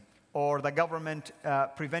reason, or the government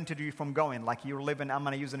prevented you from going. Like I'm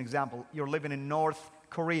going to use an example, you're living in North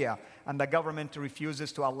Korea, and the government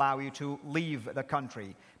refuses to allow you to leave the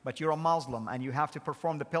country. But you're a Muslim, and you have to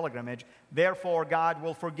perform the pilgrimage. Therefore, God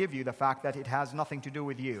will forgive you the fact that it has nothing to do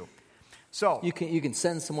with you. So you can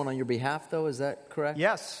send someone on your behalf, though, is that correct?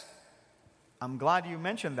 Yes. I'm glad you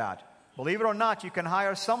mentioned that. Believe it or not, you can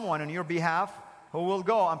hire someone on your behalf who will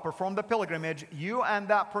go and perform the pilgrimage. You and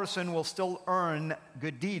that person will still earn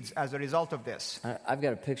good deeds as a result of this. I've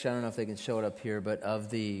got a picture, I don't know if they can show it up here, but of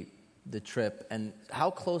the trip. And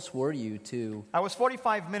how close were you to... I was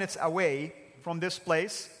 45 minutes away from this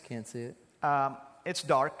place. Can't see it. It's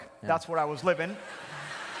dark. Yeah. That's where I was living.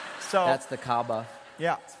 So that's the Kaaba.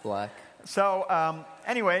 Yeah. It's black. So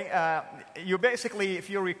anyway, you basically, if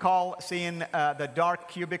you recall, seeing the dark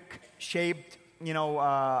cubic-shaped,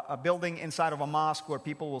 a building inside of a mosque where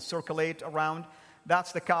people will circulate around.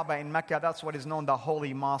 That's the Kaaba in Mecca. That's what is known the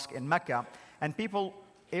Holy Mosque in Mecca. And people,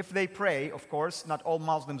 if they pray, of course, not all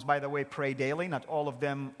Muslims, by the way, pray daily. Not all of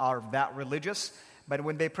them are that religious. But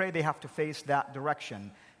when they pray, they have to face that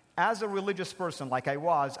direction. As a religious person like I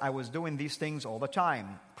was doing these things all the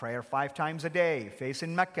time. Prayer 5 times a day,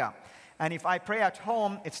 facing Mecca. And if I pray at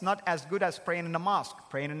home, it's not as good as praying in the mosque.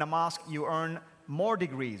 Praying in the mosque, you earn more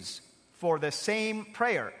degrees for the same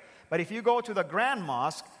prayer. But if you go to the Grand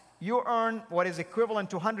Mosque, you earn what is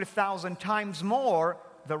equivalent to 100,000 times more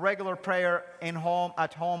the regular prayer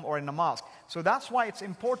at home, or in the mosque. So that's why it's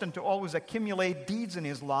important to always accumulate deeds in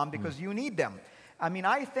Islam, because you need them. I mean,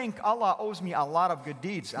 I think Allah owes me a lot of good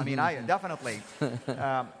deeds. I mean, I definitely.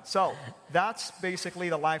 So that's basically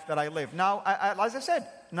the life that I live. Now, as I said,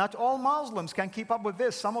 not all Muslims can keep up with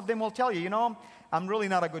this. Some of them will tell you, I'm really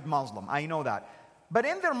not a good Muslim. I know that. But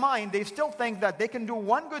in their mind, they still think that they can do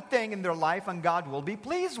one good thing in their life and God will be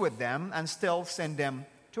pleased with them and still send them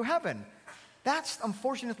to heaven. That's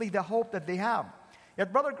unfortunately the hope that they have.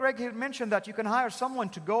 Yet Brother Greg had mentioned that you can hire someone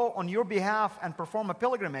to go on your behalf and perform a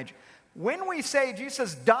pilgrimage. When we say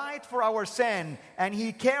Jesus died for our sin and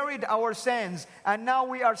He carried our sins and now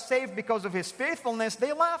we are saved because of His faithfulness,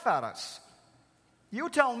 they laugh at us. You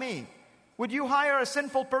tell me, would you hire a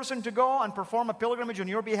sinful person to go and perform a pilgrimage on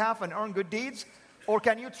your behalf and earn good deeds? Or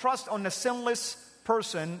can you trust on a sinless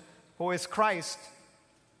person who is Christ,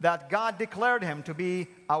 that God declared Him to be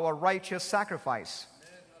our righteous sacrifice?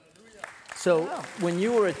 So when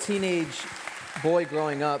you were a teenage boy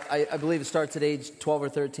growing up, I believe it starts at age 12 or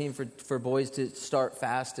 13 for boys to start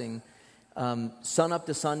fasting. Sun up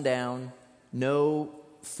to sundown, no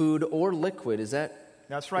food or liquid.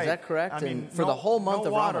 That's right. Is that correct? I mean, for the whole month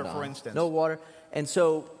of water, Ramadan, for instance. No water. And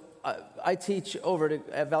so I teach over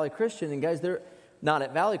at Valley Christian, and guys, they're not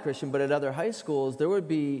at Valley Christian, but at other high schools,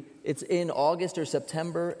 it's in August or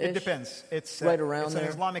September-ish? It depends. It's right around it's there.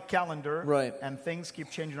 It's an Islamic calendar, right? And things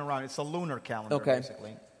keep changing around. It's a lunar calendar,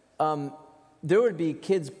 basically. There would be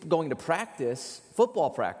kids going to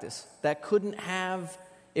football practice, that couldn't have,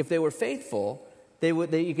 if they were faithful,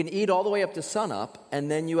 you can eat all the way up to sunup,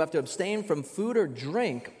 and then you have to abstain from food or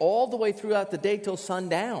drink all the way throughout the day till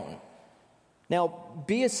sundown. Now,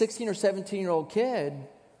 be a 16 or 17-year-old kid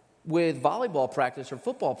with volleyball practice or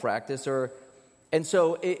football practice, and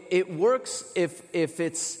so it works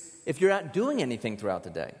if you're not doing anything throughout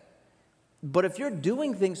the day. But if you're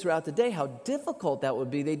doing things throughout the day, how difficult that would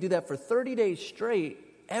be. They do that for 30 days straight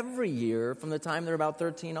every year from the time they're about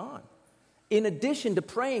 13 on. In addition to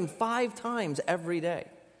praying 5 times every day.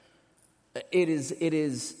 It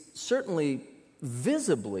is certainly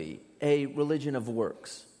visibly a religion of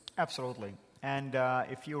works. Absolutely. And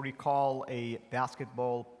if you recall a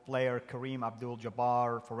basketball player, Kareem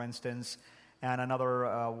Abdul-Jabbar, for instance, and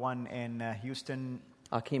another one in Houston,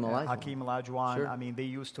 Hakeem Olajuwon. Hakeem Olajuwon. Sure. I mean, they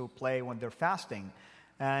used to play when they're fasting.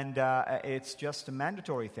 And it's just a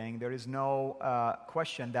mandatory thing. There is no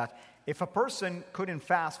question that if a person couldn't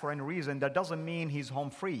fast for any reason, that doesn't mean he's home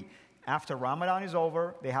free. After Ramadan is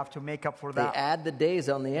over, they have to make up for that. They add the days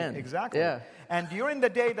on the end. Exactly. Yeah. And during the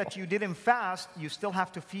day that you didn't fast, you still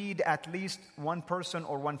have to feed at least one person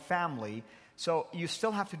or one family. So you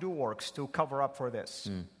still have to do works to cover up for this.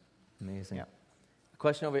 Amazing. Yeah.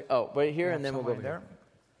 Question over here. Oh, right here, You and have then we'll go over someone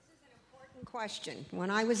here. Question. When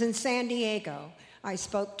I was in San Diego, I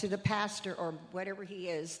spoke to the pastor or whatever he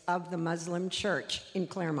is of the Muslim church in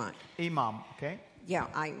Claremont. Imam, okay? Yeah,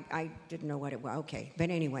 I didn't know what it was. Okay.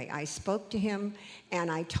 But anyway, I spoke to him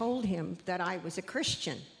and I told him that I was a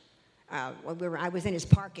Christian. I was in his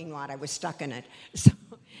parking lot. I was stuck in it. So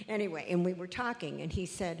anyway, and we were talking and he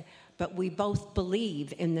said, but we both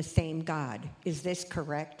believe in the same God. Is this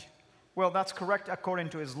correct? Well, that's correct according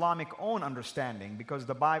to Islamic own understanding, because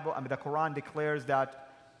the Bible, the Quran declares that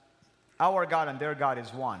our God and their God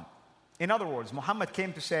is one. In other words, Muhammad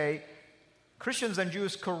came to say Christians and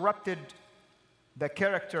Jews corrupted the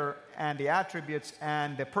character and the attributes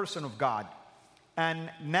and the person of God.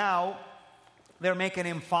 And now they're making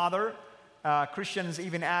him father. Christians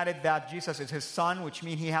even added that Jesus is his son, which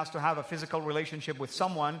means he has to have a physical relationship with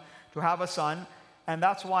someone to have a son. And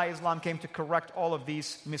that's why Islam came to correct all of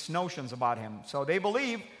these misnotions about him. So they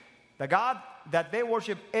believe the God that they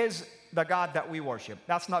worship is the God that we worship.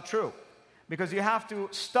 That's not true. Because you have to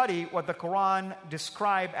study what the Quran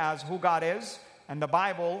describes as who God is, and the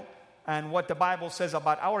Bible, and what the Bible says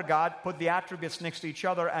about our God, put the attributes next to each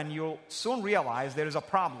other, and you'll soon realize there is a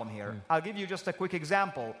problem here. I'll give you just a quick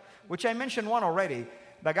example, which I mentioned one already.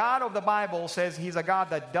 The God of the Bible says he's a God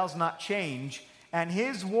that does not change, and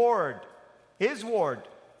his word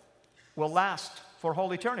will last for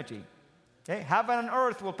whole eternity. Okay? Heaven and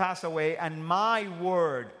earth will pass away, and my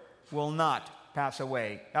word will not pass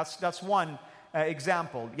away. That's one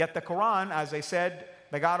example. Yet the Quran, as I said,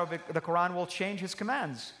 the God of the Quran will change his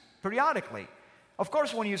commands periodically. Of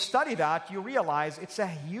course, when you study that, you realize it's a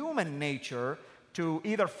human nature to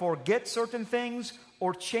either forget certain things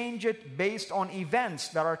or change it based on events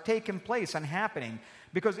that are taking place and happening.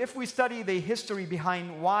 Because if we study the history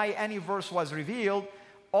behind why any verse was revealed,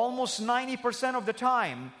 almost 90% of the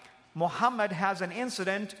time, Muhammad has an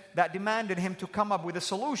incident that demanded him to come up with a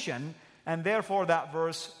solution, and therefore that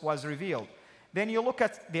verse was revealed. Then you look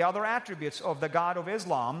at the other attributes of the God of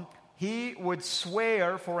Islam. He would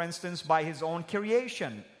swear, for instance, by his own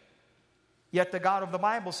creation. Yet the God of the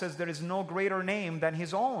Bible says there is no greater name than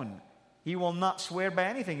his own. He will not swear by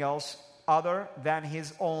anything else other than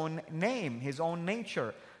his own name, his own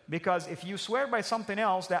nature. Because if you swear by something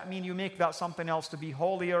else, that means you make that something else to be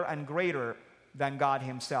holier and greater than God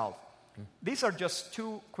himself. These are just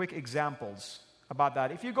two quick examples about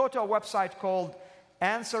that. If you go to a website called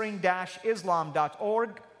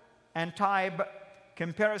answering-islam.org and type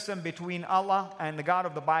comparison between Allah and the God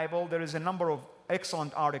of the Bible, there is a number of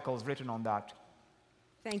excellent articles written on that.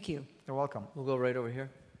 Thank you. You're welcome. We'll go right over here.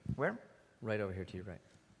 Where? Right over here to your right.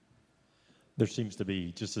 There seems to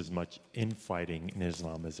be just as much infighting in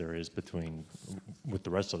Islam as there is with the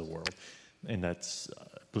rest of the world. And that's, I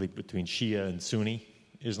believe, between Shia and Sunni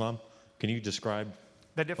Islam. Can you describe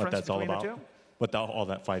The difference what that's all between about? the two? What all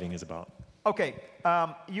that fighting is about? Okay,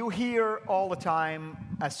 you hear all the time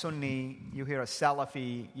a Sunni, you hear a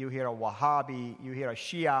Salafi, you hear a Wahhabi, you hear a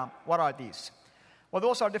Shia. What are these? Well,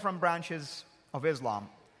 those are different branches of Islam.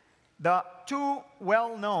 The two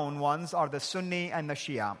well-known ones are the Sunni and the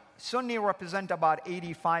Shia. Sunni represent about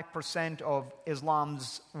 85% of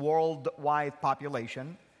Islam's worldwide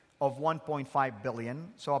population of 1.5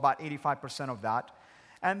 billion, so about 85% of that.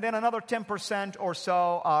 And then another 10% or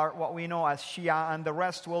so are what we know as Shia, and the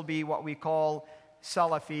rest will be what we call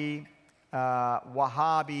Salafi,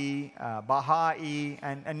 Wahhabi, Baha'i,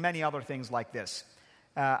 and many other things like this.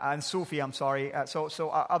 And Sufi, I'm sorry. So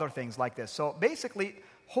other things like this. So basically,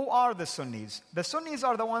 who are the Sunnis? The Sunnis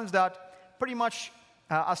are the ones that pretty much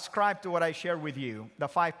ascribe to what I shared with you, the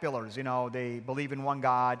 5 pillars. You know, they believe in one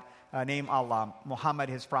God, name Allah, Muhammad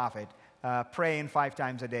his prophet, praying 5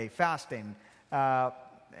 times a day, fasting,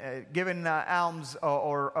 giving alms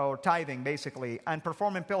or tithing, basically, and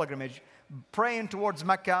performing pilgrimage, praying towards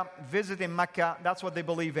Mecca, visiting Mecca. That's what they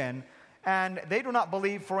believe in. And they do not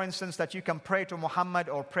believe, for instance, that you can pray to Muhammad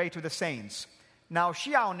or pray to the saints. Now,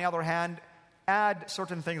 Shia, on the other hand, add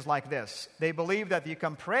certain things like this. They believe that you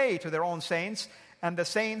can pray to their own saints, and the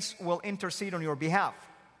saints will intercede on your behalf.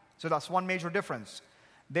 So that's one major difference.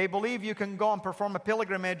 They believe you can go and perform a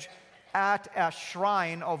pilgrimage at a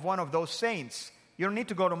shrine of one of those saints. You don't need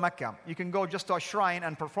to go to Mecca. You can go just to a shrine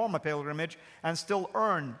and perform a pilgrimage and still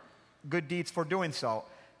earn good deeds for doing so.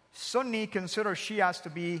 Sunni consider Shias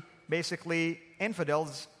to be basically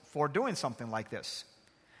infidels for doing something like this.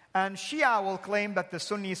 And Shia will claim that the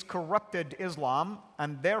Sunnis corrupted Islam,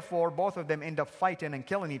 and therefore both of them end up fighting and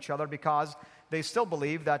killing each other because they still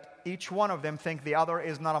believe that each one of them think the other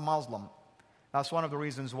is not a Muslim. That's one of the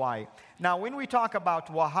reasons why. Now, when we talk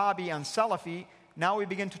about Wahhabi and Salafi, now we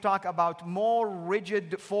begin to talk about more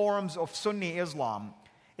rigid forms of Sunni Islam.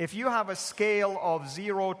 If you have a scale of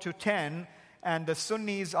 0 to 10, and the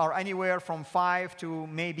Sunnis are anywhere from 5 to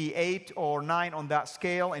maybe 8 or 9 on that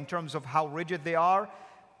scale in terms of how rigid they are,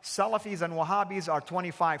 Salafis and Wahhabis are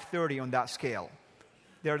 25, 30 on that scale.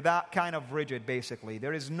 They're that kind of rigid, basically.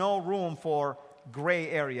 There is no room for gray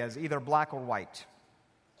areas, either black or white.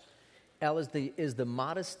 Al, is the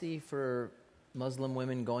modesty for Muslim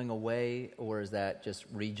women going away, or is that just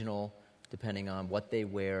regional, depending on what they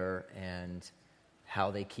wear and how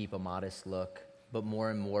they keep a modest look? But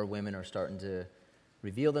more and more women are starting to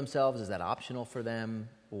reveal themselves. Is that optional for them?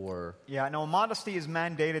 Or yeah, no, modesty is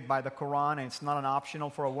mandated by the Quran, and it's not an optional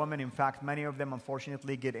for a woman. In fact, many of them,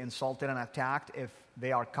 unfortunately, get insulted and attacked if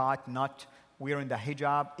they are caught not wearing the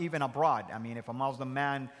hijab, even abroad. I mean, if a Muslim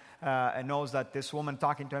man knows that this woman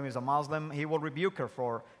talking to him is a Muslim, he will rebuke her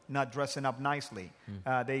for not dressing up nicely.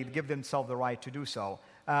 They give themselves the right to do so.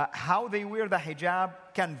 How they wear the hijab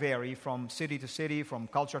can vary from city to city, from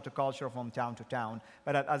culture to culture, from town to town.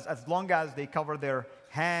 But as long as they cover their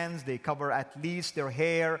hands, they cover at least their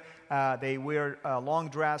hair, they wear a long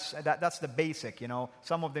dress, that's the basic, you know.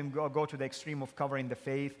 Some of them go to the extreme of covering the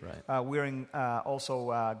face, right. Wearing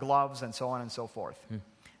also gloves and so on and so forth.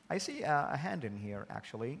 I see a hand in here,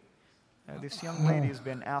 actually. This young lady has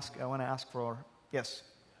been asked, I want to ask for, yes.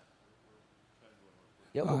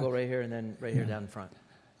 Yeah, we'll go right here and then right here down in front.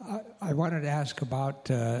 I wanted to ask about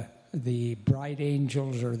the bright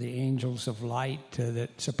angels or the angels of light that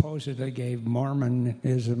supposedly gave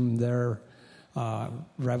Mormonism their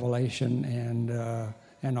revelation,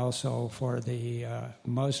 and also for the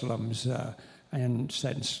Muslims. And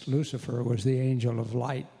since Lucifer was the angel of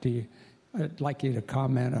light, I'd like you to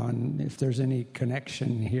comment on if there's any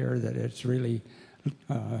connection here that it's really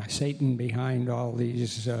Satan behind all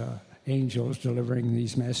these angels delivering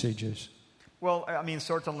these messages. Well, I mean,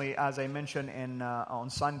 certainly, as I mentioned on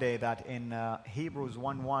Sunday, that in Hebrews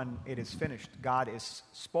 1:1, it is finished. God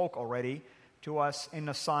spoke already to us in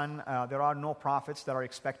the Son. There are no prophets that are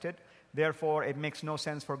expected. Therefore, it makes no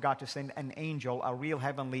sense for God to send an angel, a real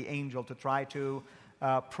heavenly angel, to try to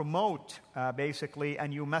promote, basically, a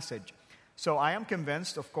new message. So I am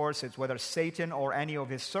convinced, of course, it's whether Satan or any of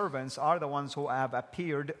his servants are the ones who have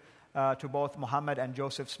appeared to both Muhammad and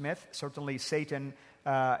Joseph Smith. Certainly, Satan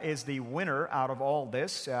is the winner out of all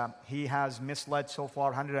this. He has misled so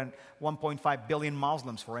far 101.5 billion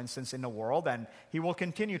Muslims, for instance, in the world, and he will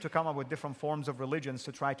continue to come up with different forms of religions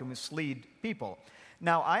to try to mislead people.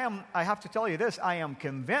 Now, I have to tell you this, I am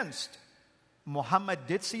convinced Muhammad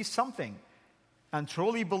did see something and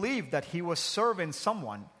truly believed that he was serving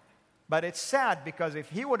someone. But it's sad, because if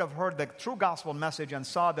he would have heard the true gospel message and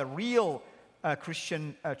saw the real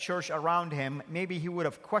Christian church around him, maybe he would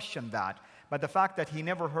have questioned that. But the fact that he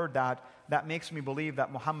never heard that makes me believe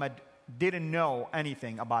that Muhammad didn't know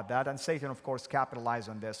anything about that. And Satan, of course, capitalized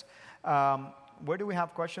on this. Where do we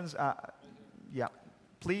have questions? Yeah.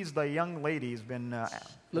 Please, the young lady has been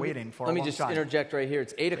waiting for a long time. Let me just interject right here.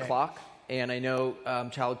 It's 8 o'clock, and I know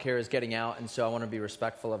childcare is getting out, and so I want to be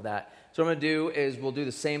respectful of that. So what I'm going to do is we'll do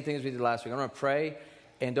the same thing as we did last week. I'm going to pray,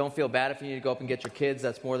 and don't feel bad if you need to go up and get your kids.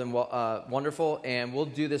 That's more than wonderful. And we'll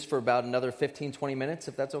do this for about another 15, 20 minutes,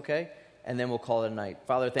 if that's okay. And then we'll call it a night.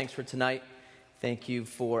 Father, thanks for tonight. Thank you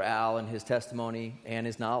for Al and his testimony and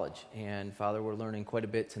his knowledge. And Father, we're learning quite a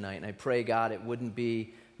bit tonight. And I pray, God, it wouldn't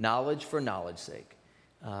be knowledge for knowledge's sake,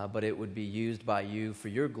 but it would be used by you for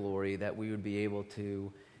your glory, that we would be able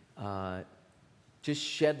to just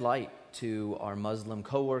shed light to our Muslim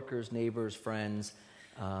coworkers, neighbors, friends,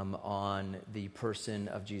 on the person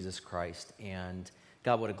of Jesus Christ. And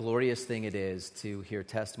God, what a glorious thing it is to hear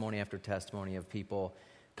testimony after testimony of people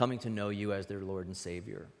coming to know you as their Lord and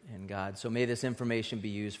Savior. And God, so may this information be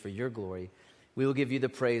used for your glory. We will give you the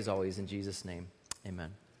praise always in Jesus' name.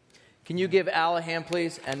 Amen. Can you give Al a hand,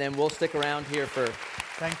 please? And then we'll stick around here for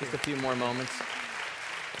just a few more moments.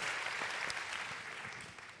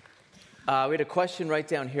 We had a question right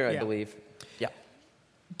down here, I believe. Yeah.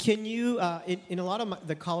 Can you, in a lot of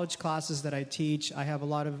the college classes that I teach, I have a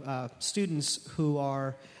lot of students who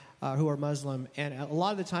are Muslim. And a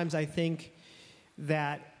lot of the times I think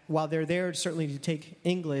that while they're there certainly to take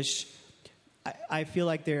English, I feel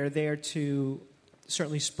like they're there to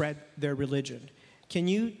certainly spread their religion.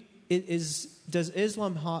 Does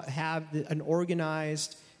Islam have an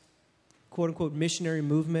organized, quote-unquote, missionary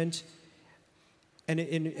movement?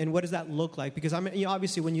 And what does that look like? Because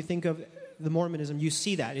obviously when you think of the Mormonism, you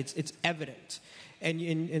see that. It's evident. And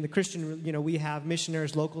in the Christian, we have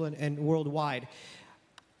missionaries local and worldwide.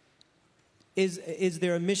 Is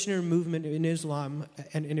there a missionary movement in Islam?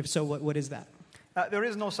 And if so, what is that? There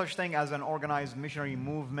is no such thing as an organized missionary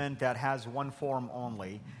movement that has one form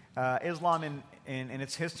only. Islam in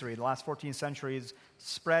its history, the last 14 centuries,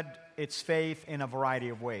 spread its faith in a variety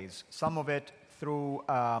of ways. Some of it through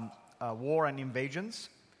war and invasions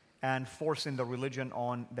and forcing the religion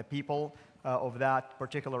on the people of that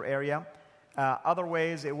particular area. Other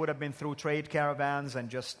ways, it would have been through trade caravans and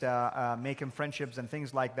just making friendships and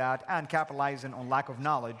things like that, and capitalizing on lack of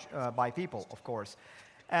knowledge by people, of course.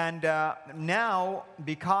 And now,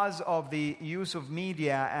 because of the use of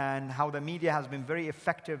media and how the media has been very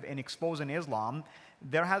effective in exposing Islam,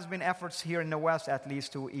 there has been efforts here in the West, at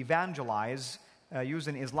least, to evangelize,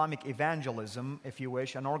 using Islamic evangelism, if you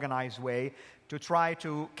wish, an organized way, to try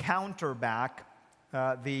to counter back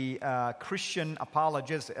the Christian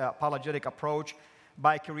apologetic approach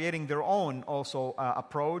by creating their own also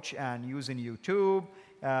approach and using YouTube,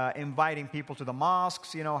 inviting people to the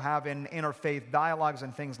mosques, having interfaith dialogues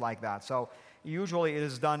and things like that. So usually it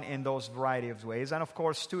is done in those variety of ways. And of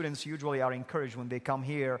course, students usually are encouraged when they come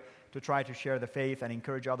here to try to share the faith and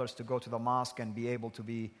encourage others to go to the mosque and be able to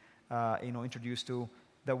be, introduced to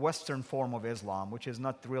the Western form of Islam, which is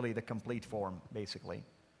not really the complete form, basically.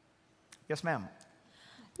 Yes, ma'am.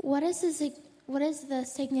 What is the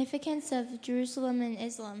significance of Jerusalem in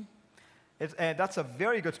Islam? That's a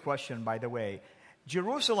very good question, by the way.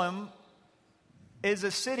 Jerusalem is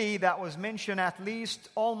a city that was mentioned at least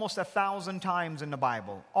almost 1,000 times in the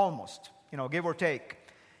Bible. Almost, give or take.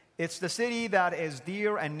 It's the city that is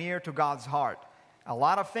dear and near to God's heart. A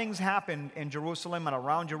lot of things happened in Jerusalem and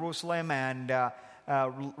around Jerusalem, and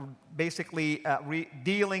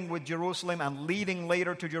dealing with Jerusalem and leading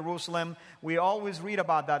later to Jerusalem. We always read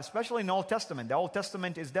about that, especially in the Old Testament. The Old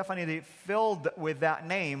Testament is definitely filled with that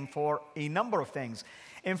name for a number of things.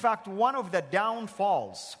 In fact, one of the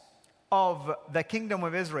downfalls of the kingdom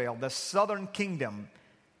of Israel, the southern kingdom,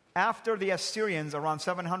 after the Assyrians around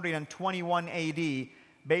 721 AD,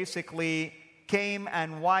 basically came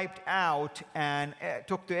and wiped out and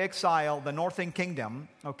took to exile the northern kingdom,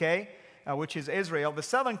 which is Israel, the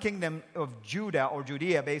southern kingdom of Judah or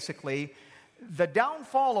Judea, basically. The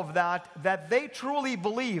downfall of that they truly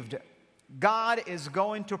believed God is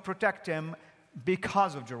going to protect him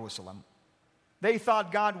because of Jerusalem. They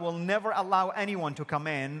thought God will never allow anyone to come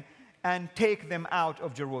in and take them out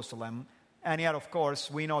of Jerusalem. And yet, of course,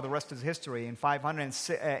 we know the rest is history. In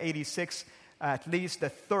 586, at least the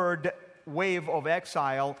third wave of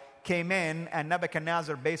exile came in, and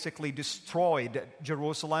Nebuchadnezzar basically destroyed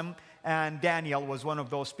Jerusalem, and Daniel was one of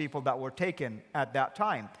those people that were taken at that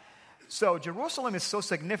time. So Jerusalem is so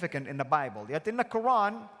significant in the Bible. Yet in the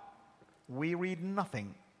Quran, we read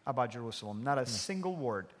nothing about Jerusalem, not a single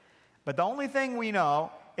word. But the only thing we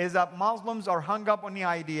know is that Muslims are hung up on the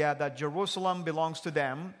idea that Jerusalem belongs to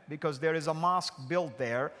them because there is a mosque built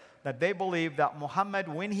there, that they believe that Muhammad,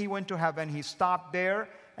 when he went to heaven, he stopped there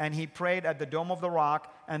and he prayed at the Dome of the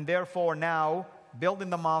Rock, and therefore now building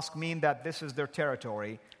the mosque means that this is their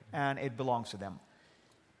territory and it belongs to them.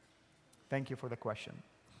 Thank you for the question.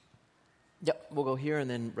 Yep, we'll go here and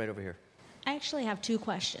then right over here. I actually have two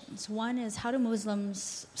questions. One is, how do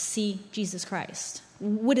Muslims see Jesus Christ?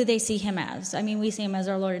 What do they see him as? I mean, we see him as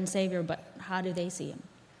our Lord and Savior, but how do they see him?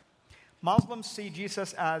 Muslims see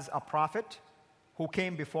Jesus as a prophet who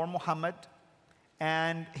came before Muhammad,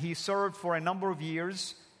 and he served for a number of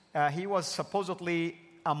years. He was supposedly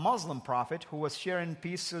a Muslim prophet who was sharing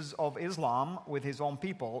pieces of Islam with his own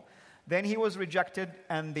people. Then he was rejected,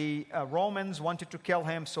 and the Romans wanted to kill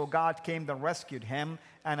him, so God came and rescued him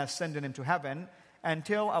and ascended him to heaven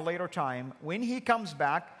until a later time. When he comes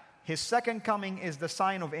back, his second coming is the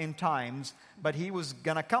sign of end times, but he was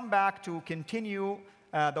going to come back to continue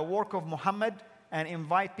the work of Muhammad and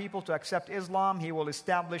invite people to accept Islam. He will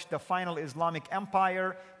establish the final Islamic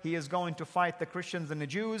empire. He is going to fight the Christians and the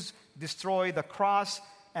Jews, destroy the cross,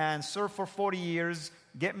 and serve for 40 years,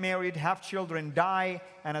 get married, have children, die,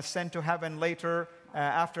 and ascend to heaven later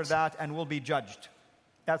after that, and will be judged.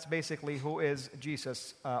 That's basically who is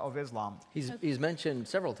Jesus of Islam. He's mentioned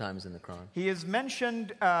several times in the Quran. He is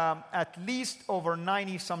mentioned at least over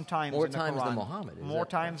 90 sometimes More in the Quran. times than Muhammad. More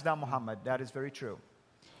times than Muhammad. That is very true.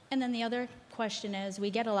 And then the other question is, we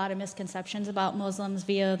get a lot of misconceptions about Muslims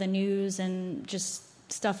via the news and just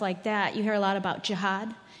stuff like that, you hear a lot about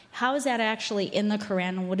jihad. How is that actually in the Quran,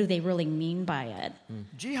 and what do they really mean by it?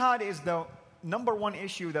 Jihad is the number one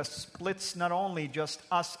issue that splits not only just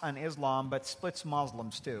us and Islam, but splits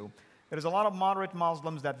Muslims too. There's a lot of moderate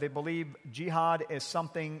Muslims that they believe jihad is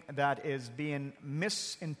something that is being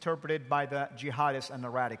misinterpreted by the jihadists and the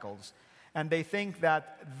radicals. And they think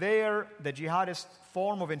that the jihadist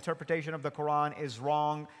form of interpretation of the Quran is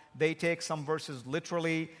wrong. They take some verses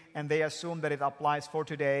literally, and they assume that it applies for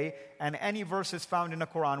today. And any verses found in the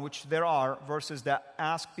Quran, which there are verses that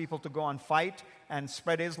ask people to go and fight and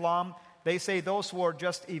spread Islam, they say those were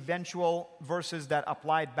just eventual verses that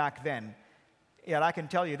applied back then. Yet I can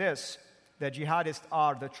tell you this, the jihadists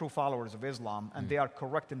are the true followers of Islam, and they are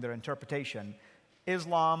correct in their interpretation.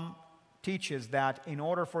 Islam teaches that in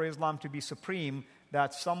order for Islam to be supreme,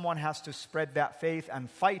 that someone has to spread that faith and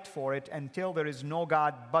fight for it until there is no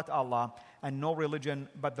God but Allah and no religion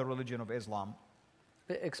but the religion of Islam.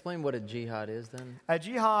 Explain what a jihad is then. A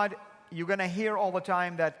jihad, you're going to hear all the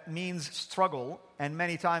time that means struggle, and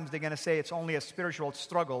many times they're going to say it's only a spiritual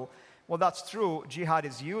struggle. Well, that's true. Jihad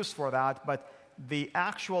is used for that, but the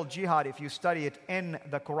actual jihad, if you study it in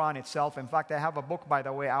the Quran itself, in fact, I have a book, by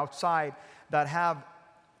the way, outside that have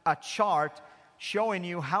a chart showing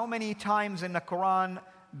you how many times in the Quran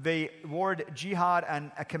the word jihad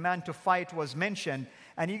and a command to fight was mentioned.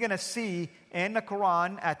 And you're going to see in the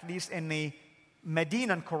Quran, at least in the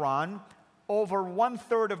Medinan Quran, over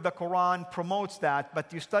 1/3 of the Quran promotes that.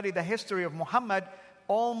 But you study the history of Muhammad,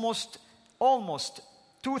 almost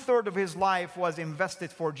 2/3 of his life was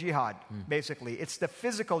invested for jihad, basically. It's the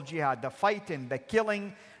physical jihad, the fighting, the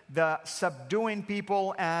killing, the subduing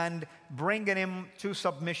people, and bringing him to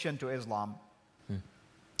submission to Islam.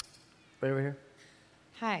 Right over here.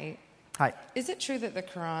 Hi. Hi. Is it true that the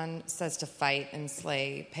Quran says to fight and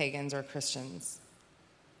slay pagans or Christians?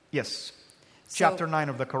 Yes. Chapter 9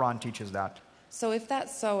 of the Quran teaches that. So if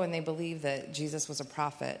that's so and they believe that Jesus was a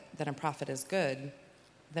prophet, then a prophet is good,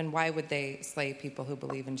 then why would they slay people who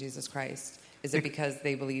believe in Jesus Christ? Is it because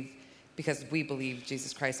we believe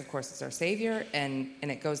Jesus Christ, of course, is our Savior, and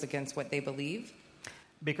it goes against what they believe?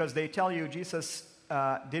 Because they tell you Jesus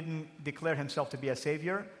didn't declare himself to be a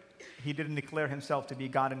Savior. He didn't declare himself to be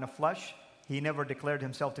God in the flesh. He never declared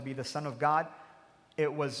himself to be the Son of God.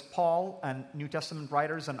 It was Paul and New Testament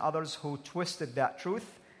writers and others who twisted that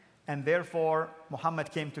truth, and therefore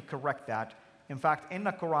Muhammad came to correct that. In fact, in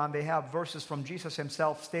the Quran, they have verses from Jesus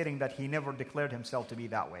himself stating that he never declared himself to be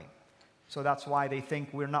that way. So that's why they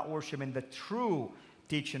think we're not worshiping the true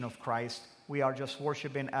teaching of Christ. We are just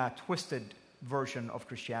worshiping a twisted version of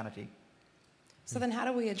Christianity. So then how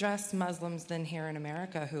do we address Muslims then here in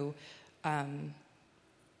America who,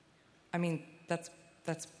 that's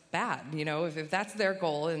bad, you know, if that's their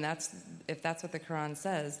goal and if that's what the Quran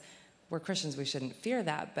says, we're Christians, we shouldn't fear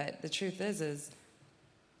that. But the truth is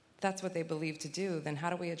that's what they believe to do, then how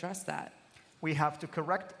do we address that? We have to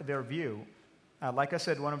correct their view. Like I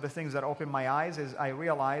said, one of the things that opened my eyes is I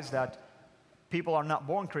realized that people are not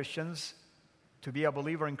born Christians. To be a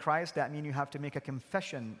believer in Christ, that means you have to make a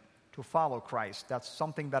confession to follow Christ. That's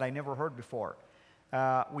something that I never heard before.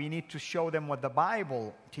 We need to show them what the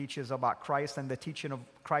Bible teaches about Christ and the teaching of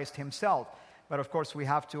Christ himself. But of course, we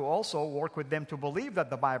have to also work with them to believe that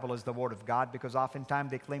the Bible is the Word of God, because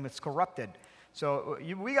oftentimes they claim it's corrupted. So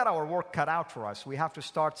we got our work cut out for us. We have to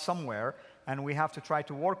start somewhere, and we have to try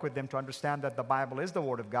to work with them to understand that the Bible is the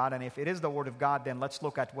Word of God. And if it is the Word of God, then let's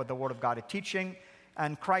look at what the Word of God is teaching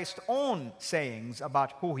and Christ's own sayings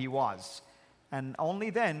about who he was. And only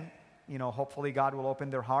then, you know, hopefully God will open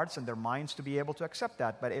their hearts and their minds to be able to accept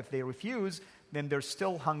that. But if they refuse, then they're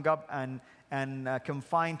still hung up and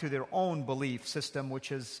confined to their own belief system,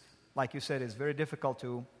 which is, like you said, is very difficult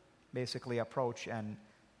to basically approach and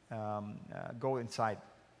go inside.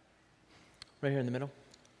 Right here in the middle.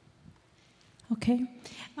 Okay.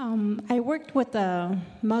 I worked with a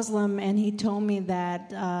Muslim, and he told me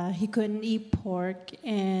that he couldn't eat pork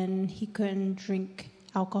and he couldn't drink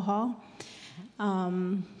alcohol.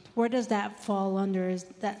 Where does that fall under? Is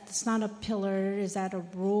that it's not a pillar? Is that a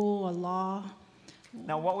rule, a law?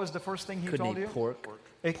 Now, what was the first thing he couldn't told eat you? Pork.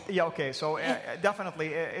 Yeah, okay. So definitely,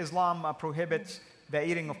 Islam prohibits the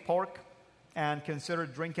eating of pork and considers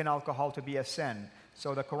drinking alcohol to be a sin.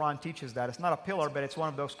 So the Quran teaches that. It's not a pillar, but it's one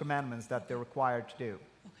of those commandments that they're required to do.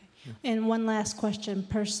 Okay. And one last question.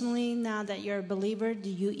 Personally, now that you're a believer, do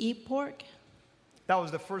you eat pork? That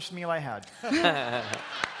was the first meal I had.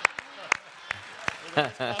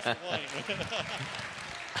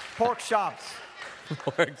 Pork chops.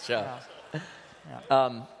 Pork chops.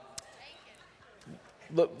 Yeah.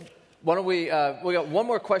 Look, Why don't we got one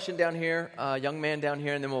more question down here, young man down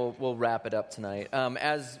here, and then we'll wrap it up tonight.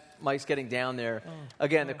 As Mike's getting down there,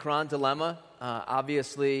 again, the Quran dilemma,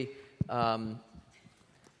 obviously,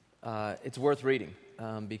 it's worth reading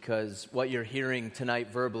because what you're hearing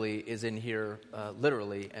tonight verbally is in here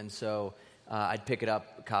literally, and so I'd pick it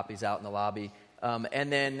up, copies out in the lobby.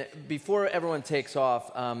 And then before everyone takes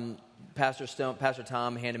off, Pastor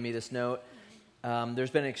Tom handed me this note. There's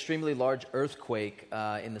been an extremely large earthquake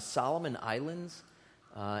in the Solomon Islands,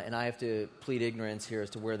 and I have to plead ignorance here as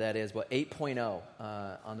to where that is, but 8.0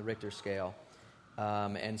 on the Richter scale.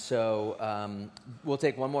 And so we'll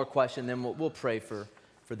take one more question, then we'll pray for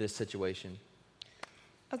this situation.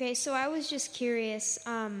 Okay, so I was just curious,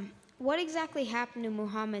 what exactly happened to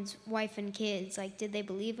Muhammad's wife and kids? Like, did they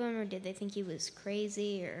believe him, or did they think he was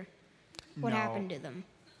crazy, or what happened to them?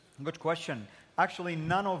 Good question. Actually,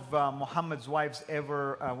 none of Muhammad's wives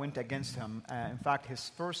ever went against him. In fact,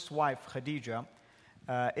 his first wife, Khadija,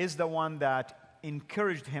 is the one that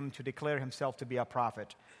encouraged him to declare himself to be a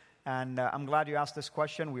prophet. And I'm glad you asked this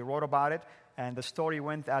question. We wrote about it. And the story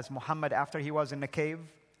went as Muhammad, after he was in the cave,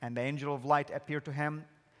 and the angel of light appeared to him,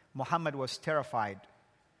 Muhammad was terrified.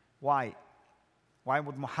 Why? Why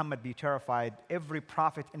would Muhammad be terrified? Every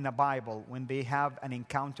prophet in the Bible, when they have an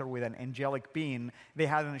encounter with an angelic being, they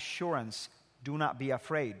had an assurance, do not be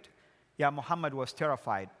afraid. Yeah, Muhammad was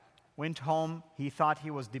terrified. Went home, he thought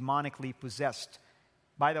he was demonically possessed.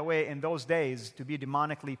 By the way, in those days, to be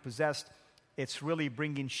demonically possessed, it's really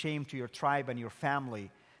bringing shame to your tribe and your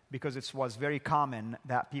family, because it was very common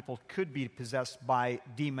that people could be possessed by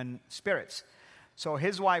demon spirits. So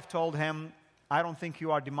his wife told him, I don't think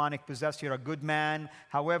you are demonic possessed. You're a good man.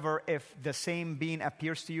 However, if the same being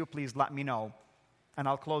appears to you, please let me know. And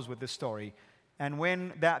I'll close with this story. And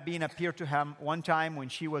when that being appeared to him one time when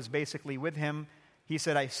she was basically with him, he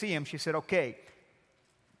said, I see him. She said, okay,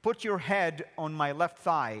 put your head on my left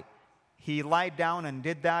thigh. He lied down and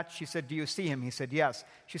did that. She said, do you see him? He said, yes.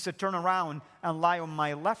 She said, turn around and lie on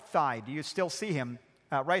my left thigh. Do you still see him?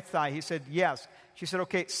 Right thigh. He said, yes. She said,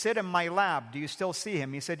 okay, sit in my lap. Do you still see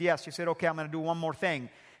him? He said, yes. She said, okay, I'm going to do one more thing.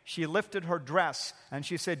 She lifted her dress and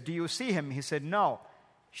she said, do you see him? He said, no.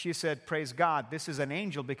 She said, praise God, this is an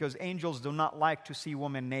angel, because angels do not like to see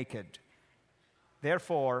women naked.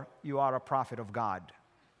 Therefore, you are a prophet of God.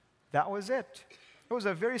 That was it. It was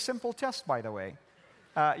a very simple test, by the way.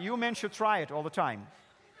 You men should try it all the time.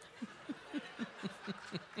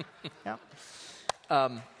 Yeah.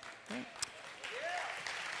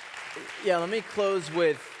 Yeah, let me close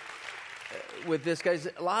with this, guys.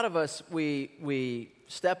 A lot of us, we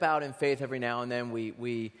step out in faith every now and then.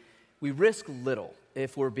 We risk little,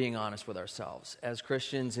 if we're being honest with ourselves. As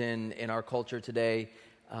Christians in our culture today,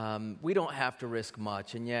 we don't have to risk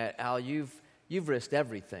much. And yet, Al, you've risked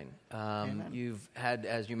everything. You've had,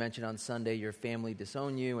 as you mentioned on Sunday, your family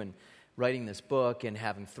disown you, and writing this book and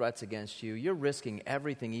having threats against you. You're risking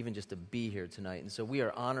everything even just to be here tonight. And so we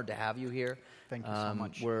are honored to have you here. Thank you so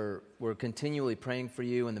much. We're continually praying for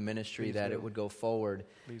you and the ministry that it would go forward,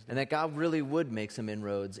 and that God really would make some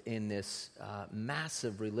inroads in this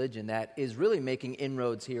massive religion that is really making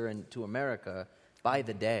inroads here into America by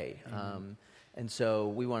the day. And so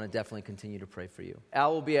we want to definitely continue to pray for you.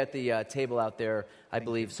 Al will be at the table out there, I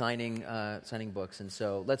believe, signing books. And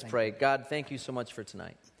so let's pray. God, thank you so much for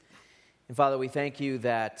tonight. And Father, we thank you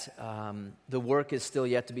that the work is still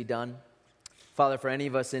yet to be done. Father, for any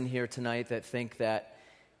of us in here tonight that think that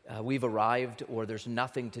we've arrived or there's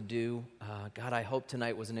nothing to do, God, I hope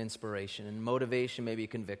tonight was an inspiration and motivation, maybe a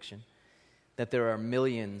conviction, that there are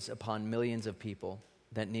millions upon millions of people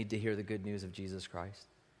that need to hear the good news of Jesus Christ.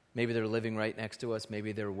 Maybe they're living right next to us.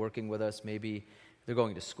 Maybe they're working with us. Maybe they're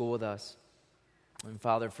going to school with us. And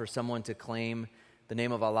Father, for someone to claim the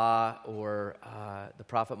name of Allah or the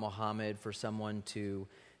Prophet Muhammad, for someone to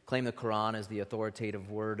claim the Quran as the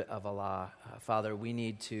authoritative word of Allah, Father, we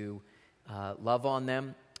need to love on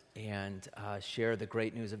them and share the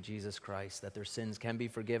great news of Jesus Christ, that their sins can be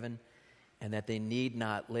forgiven and that they need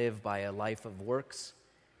not live by a life of works,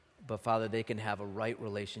 but Father, they can have a right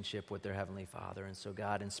relationship with their Heavenly Father. And so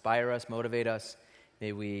God, inspire us, motivate us.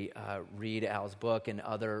 May we read Al's book and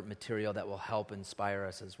other material that will help inspire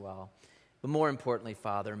us as well. But more importantly,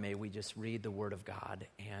 Father, may we just read the Word of God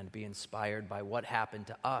and be inspired by what happened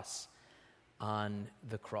to us on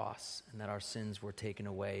the cross, and that our sins were taken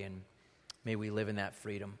away, and may we live in that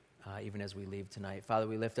freedom even as we leave tonight. Father,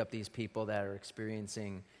 we lift up these people that are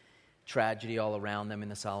experiencing tragedy all around them in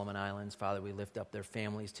the Solomon Islands. Father, we lift up their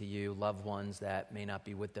families to you, loved ones that may not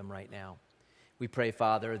be with them right now. We pray,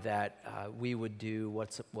 Father, that we would do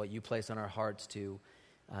what you place on our hearts to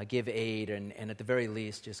give aid and at the very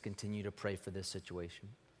least just continue to pray for this situation.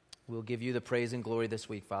 We'll give you the praise and glory this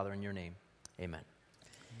week, Father, in your name. Amen.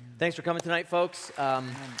 Thanks for coming tonight, folks.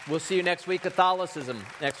 We'll see you next week. Catholicism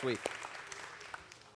next week.